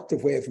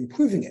constructive way of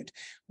improving it,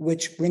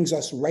 which brings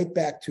us right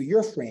back to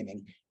your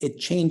framing. It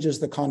changes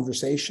the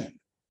conversation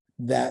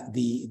that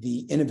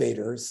the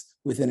innovators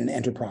within an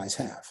enterprise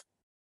have.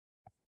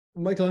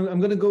 Michael, I'm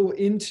going to go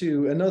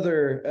into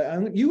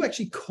another, you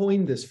actually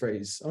coined this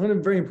phrase.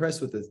 I'm very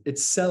impressed with this.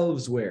 It's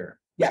selvsware.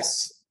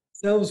 Yes.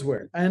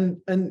 Selvsware. And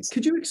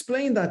could you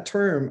explain that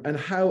term and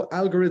how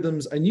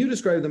algorithms, and you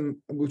describe them,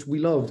 which we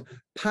loved,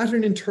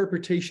 pattern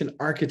interpretation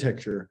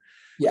architecture.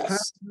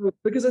 Yes.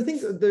 Because I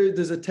think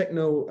there's a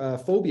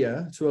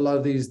technophobia to a lot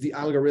of these. The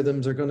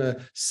algorithms are going to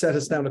set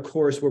us down a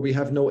course where we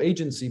have no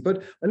agency.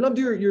 But I loved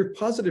your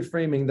positive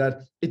framing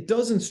that it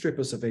doesn't strip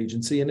us of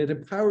agency and it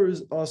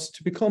empowers us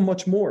to become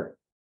much more.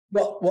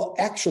 Well,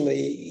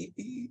 actually,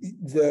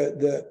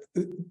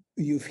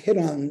 you've hit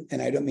on,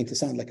 and I don't mean to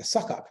sound like a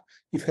suck up,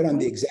 you've hit on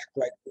the exact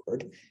right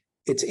word.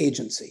 It's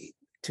agency.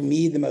 To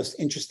me, the most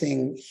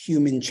interesting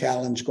human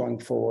challenge going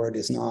forward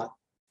is not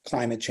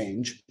climate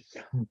change.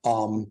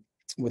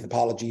 With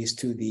apologies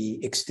to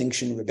the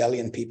Extinction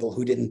Rebellion people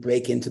who didn't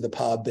break into the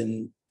pub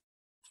and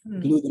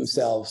glue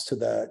themselves to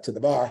the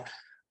bar.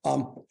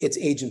 It's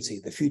agency,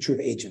 the future of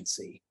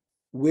agency.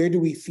 Where do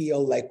we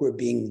feel like we're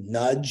being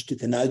nudged,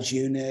 the nudge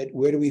unit?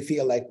 Where do we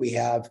feel like we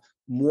have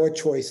more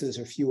choices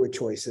or fewer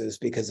choices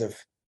because of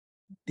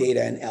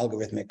data and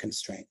algorithmic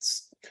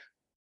constraints?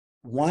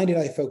 Why did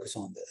I focus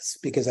on this?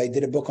 Because I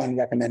did a book on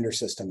recommender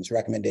systems,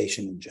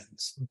 recommendation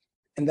engines.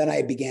 And then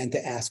I began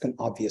to ask an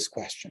obvious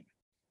question.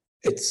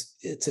 It's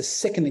a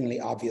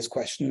sickeningly obvious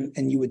question,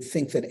 and you would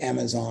think that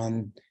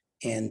Amazon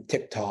and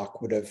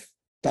TikTok would have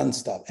done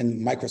stuff,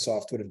 and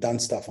Microsoft would have done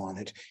stuff on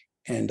it,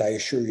 and I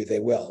assure you they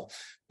will.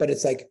 But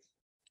it's like,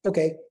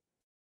 okay,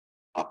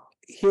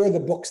 here are the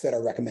books that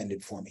are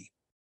recommended for me.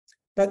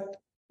 But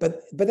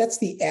that's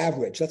the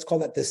average. Let's call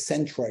that the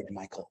centroid,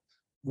 Michael.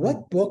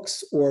 What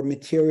books or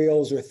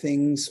materials or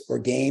things or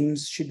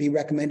games should be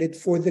recommended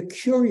for the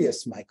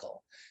curious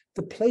Michael,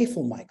 the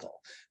playful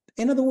Michael?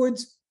 In other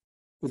words,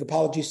 with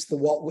apologies to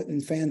the Walt Whitman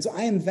fans,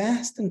 I am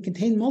vast and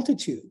contain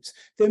multitudes.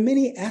 There are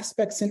many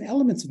aspects and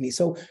elements of me.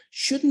 So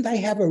shouldn't I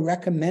have a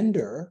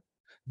recommender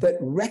that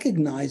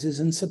recognizes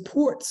and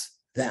supports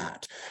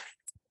that.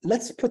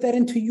 Let's put that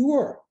into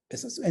your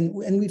business. And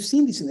we've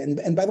seen these things.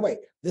 And by the way,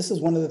 this is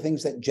one of the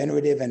things that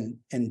generative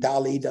and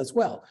DALL-E does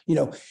well. You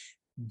know,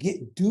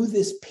 do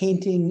this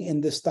painting in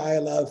the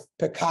style of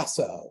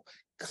Picasso,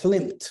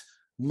 Klimt,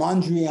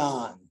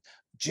 Mondrian,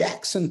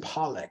 Jackson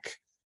Pollock.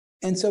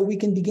 And so we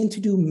can begin to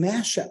do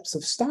mashups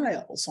of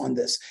styles on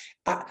this.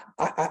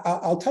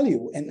 I'll tell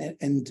you,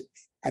 and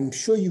I'm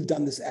sure you've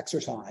done this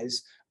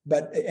exercise,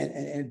 but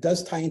and it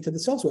does tie into the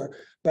Selvsware,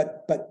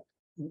 but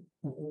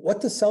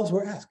what does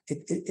Selvsware ask?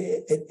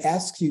 It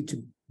asks you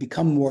to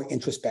become more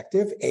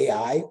introspective,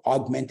 AI,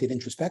 augmented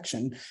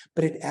introspection,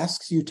 but it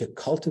asks you to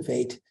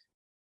cultivate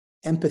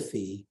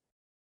empathy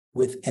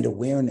with and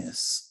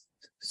awareness,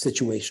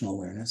 situational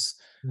awareness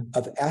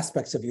of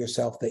aspects of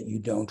yourself that you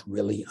don't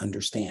really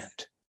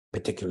understand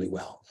particularly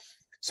well.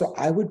 So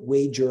I would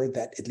wager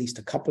that at least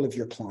a couple of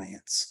your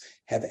clients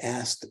have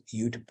asked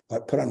you to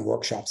put on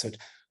workshops of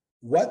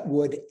what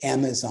would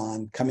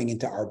Amazon coming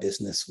into our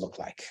business look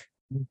like?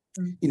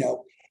 You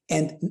know,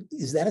 and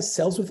is that a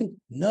Selvsware thing?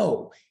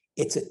 No,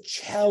 it's a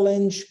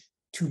challenge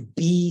to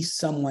be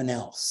someone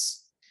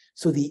else.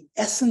 So the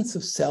essence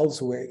of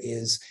Selvsware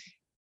is,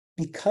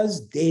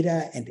 because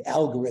data and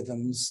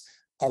algorithms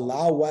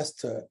allow us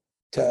to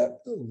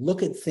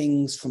look at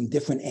things from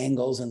different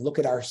angles and look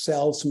at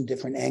ourselves from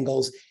different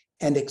angles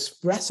and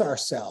express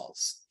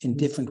ourselves in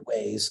different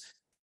ways,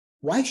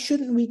 why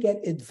shouldn't we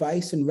get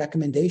advice and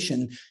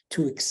recommendation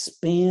to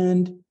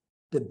expand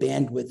the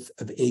bandwidth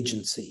of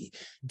agency,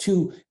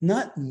 to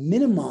not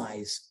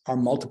minimize our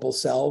multiple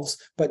selves,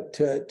 but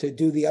to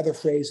do the other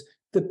phrase,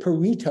 the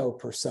Pareto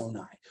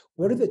personae?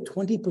 What are the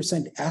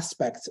 20%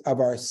 aspects of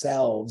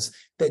ourselves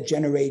that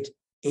generate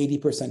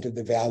 80% of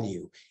the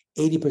value,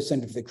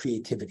 80% of the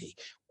creativity?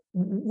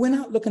 We're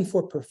not looking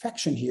for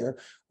perfection here.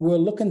 We're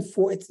looking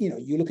for, it's, you know,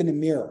 you look in a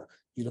mirror,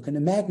 you look in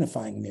a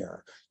magnifying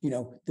mirror, you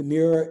know, the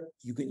mirror,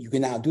 you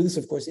can now do this,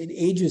 of course, it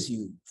ages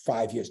you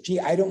 5 years. Gee,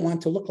 I don't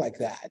want to look like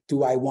that.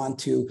 Do I want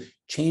to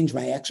change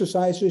my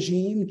exercise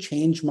regime,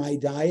 change my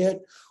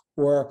diet,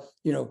 or,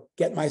 you know,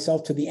 get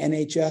myself to the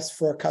NHS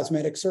for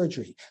cosmetic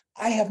surgery?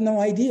 I have no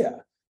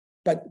idea.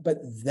 But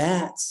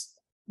that's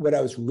what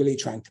I was really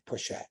trying to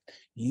push at,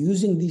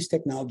 using these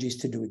technologies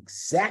to do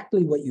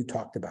exactly what you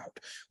talked about,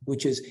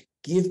 which is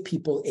give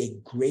people a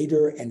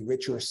greater and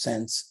richer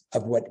sense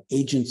of what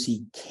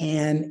agency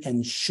can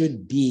and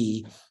should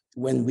be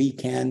when we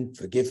can,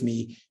 forgive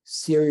me,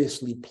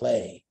 seriously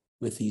play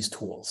with these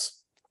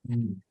tools.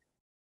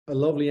 A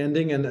lovely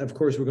ending. And of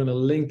course, we're going to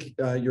link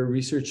your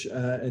research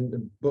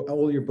and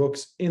all your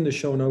books in the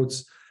show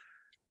notes.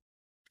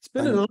 It's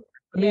been an honor.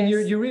 I mean,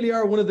 you really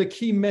are one of the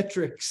key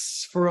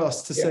metrics for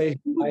us to say.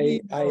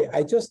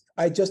 I just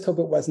hope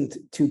it wasn't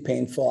too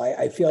painful.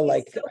 I feel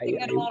like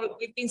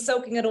we've been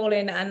soaking it all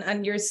in,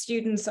 and your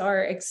students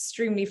are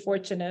extremely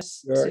fortunate.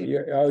 May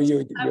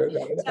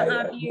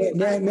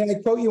I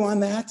quote you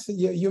on that?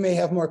 You may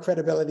have more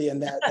credibility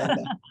in that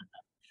than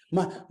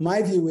that.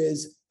 My view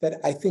is that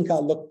I think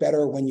I'll look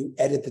better when you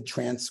edit the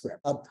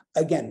transcript.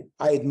 Again,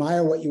 I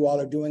admire what you all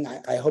are doing.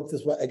 I hope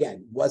this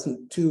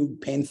wasn't too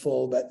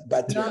painful,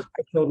 but no,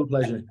 total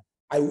pleasure.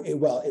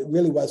 It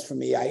really was for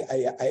me.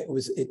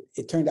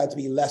 It turned out to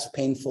be less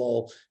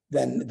painful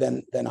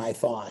than I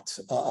thought.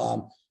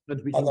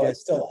 Although I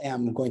still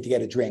am going to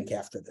get a drink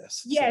after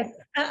this. Yes,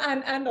 so.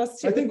 and us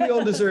too. I think we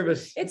all deserve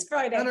it. It's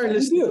Friday. And our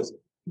listeners.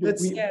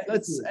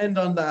 Let's end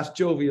on that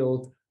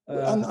jovial.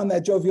 On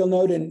that jovial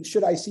note, and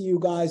should I see you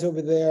guys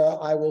over there,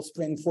 I will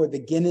spring for the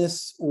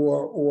Guinness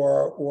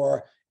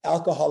or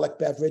alcoholic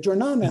beverage or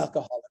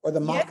non-alcoholic or the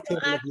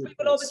mocktail. We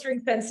will always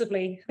drink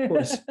sensibly. Of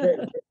course.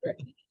 Great.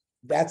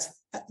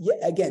 That's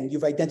again,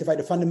 you've identified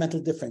a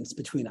fundamental difference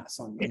between us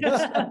on this.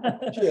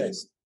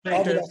 Cheers.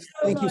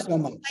 Thank you so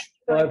much.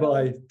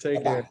 Bye-bye.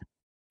 Take care.